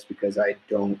biased because I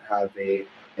don't have an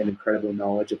incredible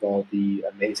knowledge of all the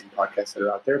amazing podcasts that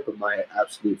are out there. But my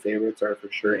absolute favorites are for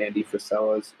sure Andy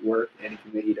Frisella's work,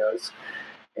 anything that he does,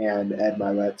 and Ed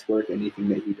Milet's work, anything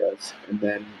that he does. And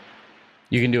then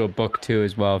You can do a book too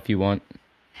as well if you want.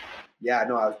 yeah,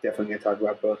 no, I was definitely going to talk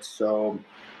about books. So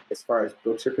as far as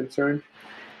books are concerned,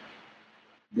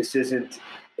 this isn't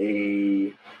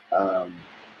a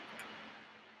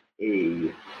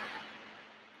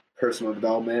personal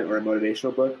development or a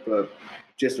motivational book, but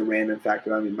just a random fact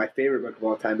about me. My favorite book of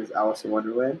all time is Alice in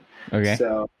Wonderland. Okay.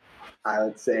 So I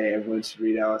would say everyone should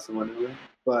read Alice in Wonderland.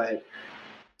 But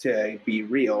to be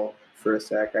real for a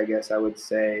sec, I guess I would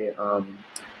say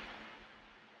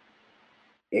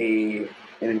an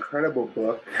incredible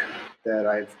book that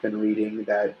I've been reading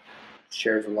that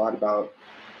shares a lot about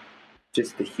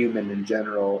just the human in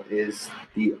general is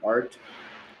The Art.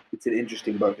 It's an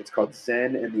interesting book. It's called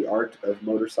Zen and the Art of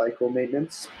Motorcycle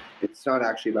Maintenance. It's not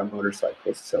actually about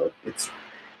motorcycles, so it's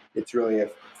really a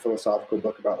philosophical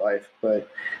book about life. But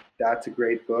that's a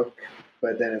great book.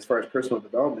 But then, as far as personal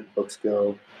development books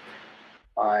go,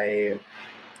 I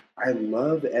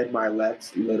love Ed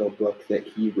Milet's little book that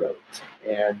he wrote,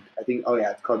 and I think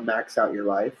it's called Max Out Your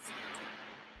Life.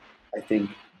 I think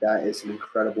that is an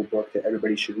incredible book that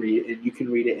everybody should read, and you can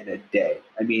read it in a day.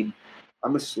 I mean,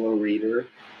 I'm a slow reader.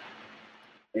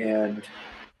 And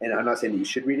I'm not saying that you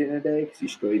should read it in a day because you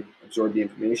should really absorb the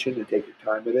information and take your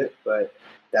time with it. But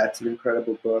that's an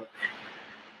incredible book.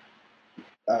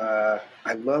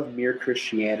 I love Mere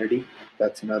Christianity.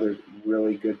 That's another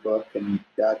really good book. And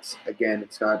that's, again,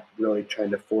 it's not really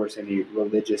trying to force any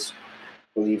religious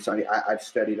beliefs on you. I've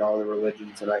studied all the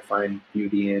religions and I find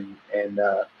beauty and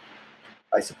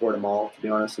I support them all, to be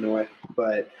honest, in a way.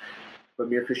 But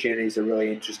Mere Christianity is a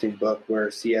really interesting book where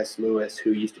C.S. Lewis,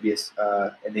 who used to be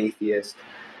an atheist,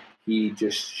 he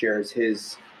just shares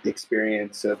his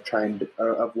experience of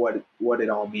of what it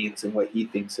all means and what he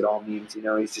thinks it all means. You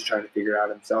know, he's just trying to figure it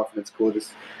out himself, and it's cool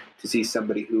to see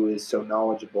somebody who is so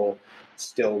knowledgeable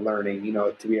still learning. You know,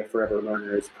 to be a forever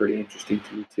learner is pretty interesting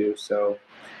to me too. So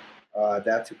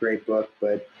that's a great book,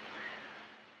 but.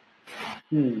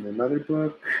 Another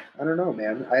book? I don't know,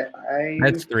 man.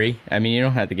 That's 3. I mean, you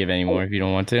don't have to give any more if you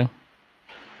don't want to.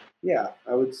 Yeah,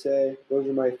 I would say those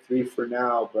are my 3 for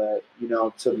now. But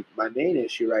so my main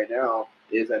issue right now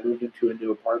is I moved into a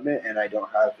new apartment and I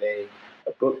don't have a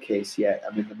bookcase yet.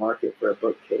 I'm in the market for a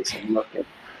bookcase. I'm looking.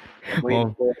 I'm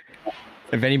waiting for it.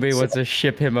 If anybody wants to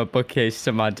ship him a bookcase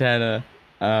to Montana,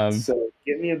 so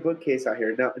get me a bookcase out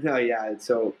here. No, yeah.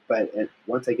 So, but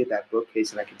once I get that bookcase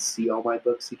and I can see all my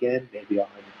books again, maybe I'll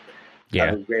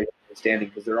have a great understanding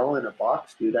because they're all in a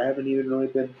box, dude. I haven't even really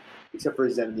been, except for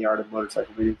Zen and the Art of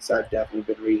Motorcycle Maintenance. I've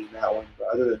definitely been reading that one, but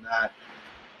other than that,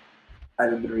 I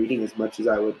haven't been reading as much as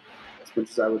I would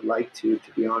like to.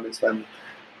 To be honest,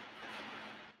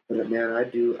 But man, I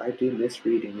do miss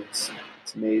reading. It's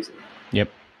amazing.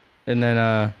 Yep. And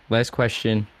then last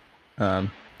question.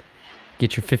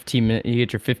 Get your 15 minute. You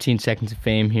get your 15 seconds of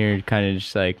fame here. Kind of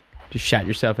just shout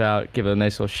yourself out. Give a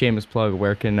nice little shameless plug.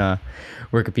 Where can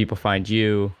people find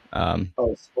you? Oh,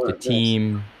 The smart. Yes.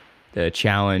 team, the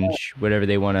challenge,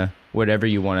 whatever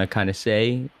you wanna kind of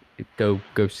say. Go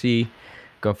see,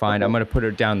 go find. Okay. I'm gonna put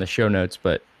it down in the show notes,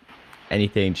 but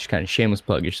anything, just kind of shameless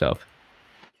plug yourself.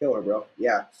 Killer, bro.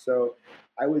 Yeah. So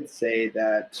I would say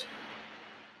that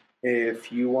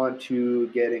if you want to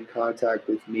get in contact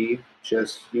with me,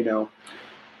 just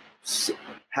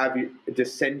have you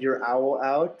just send your owl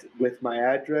out with my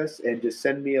address and just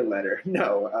send me a letter.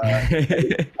 No,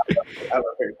 I love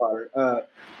Harry Potter.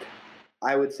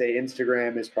 I would say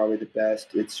Instagram is probably the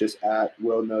best. It's just at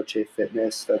Will Noce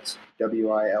Fitness. That's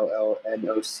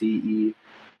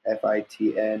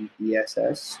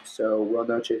WILLNOCEFITNESS. So Will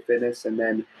Noce Fitness, and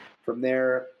then from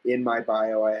there, in my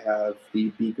bio, I have the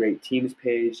Be Great Teams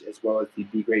page as well as the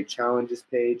Be Great Challenges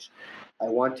page. I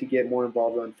want to get more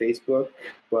involved on Facebook,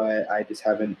 but I just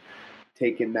haven't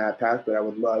taken that path. But I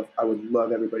would love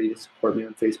everybody to support me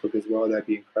on Facebook as well. That'd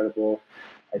be incredible.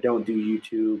 I don't do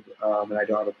YouTube, and I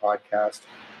don't have a podcast.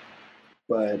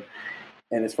 And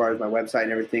as far as my website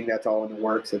and everything, that's all in the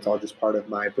works. It's all just part of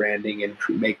my branding and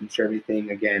making sure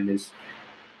everything again is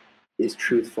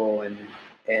truthful and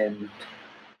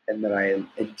that I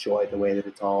enjoy the way that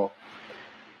it's all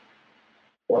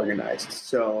organized.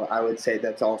 So I would say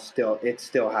that's all it's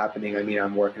still happening. I mean,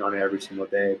 I'm working on it every single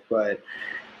day, but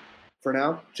for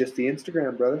now, just the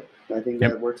Instagram, brother. I think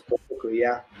that works perfectly.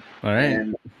 Yeah. All right.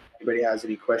 And if anybody has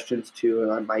any questions too,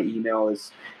 my email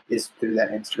is through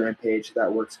that Instagram page.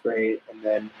 That works great.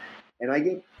 And I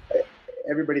get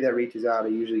everybody that reaches out. I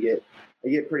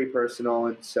get pretty personal,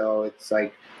 and so it's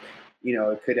like,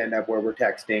 it could end up where we're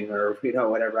texting or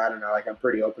whatever. I don't know. Like, I'm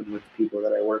pretty open with the people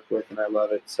that I work with, and I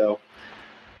love it. So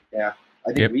yeah,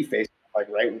 I think we faced like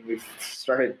right when we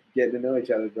started getting to know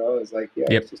each other, bro. It's like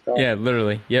let's just talk. Yeah,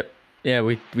 literally. Yep. Yeah,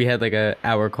 we had like a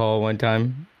hour call one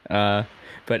time. But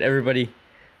everybody,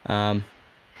 I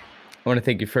want to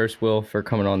thank you first, Will, for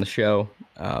coming on the show.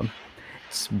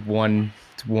 It's 1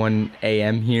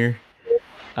 a.m. here.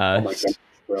 Oh my God,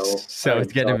 bro. So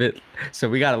it's getting a bit. So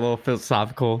we got a little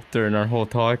philosophical during our whole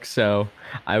talk. So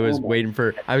I was waiting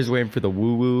for the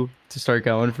woo woo to start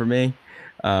going for me.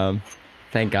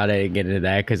 Thank God I didn't get into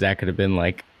that, because that could have been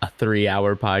like a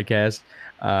 3-hour podcast.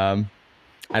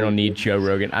 I don't need Joe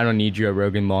Rogan. I don't need Joe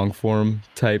Rogan long form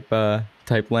type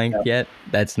length yet.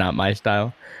 That's not my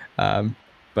style.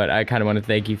 But I kind of want to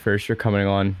thank you first for coming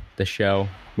on the show.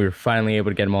 We were finally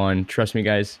able to get him on. Trust me,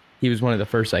 guys, he was one of the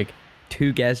first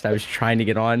 2 guests I was trying to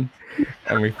get on,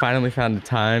 and we finally found the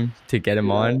time to get him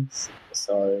on.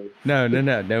 Sorry. No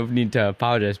need to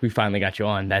apologize. We finally got you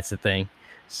on. That's the thing.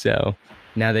 So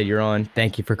now that you're on,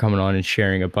 thank you for coming on and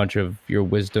sharing a bunch of your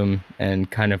wisdom and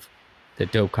kind of the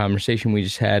dope conversation we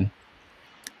just had.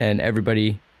 And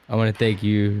everybody, I want to thank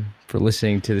you for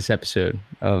listening to this episode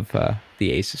of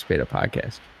the Ace of Spada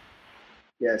podcast.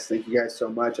 Yes, thank you guys so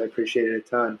much. I appreciate it a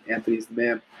ton. Anthony's the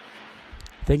man.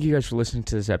 Thank you guys for listening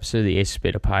to this episode of the Ace of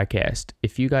Spada podcast.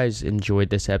 If you guys enjoyed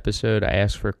this episode, I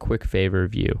ask for a quick favor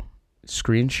of you.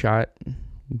 Screenshot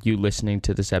you listening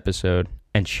to this episode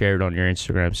and share it on your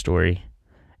Instagram story.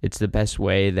 It's the best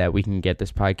way that we can get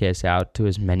this podcast out to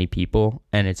as many people,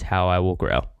 and it's how I will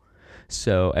grow.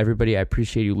 So everybody, I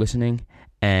appreciate you listening,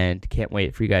 and can't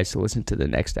wait for you guys to listen to the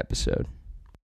next episode.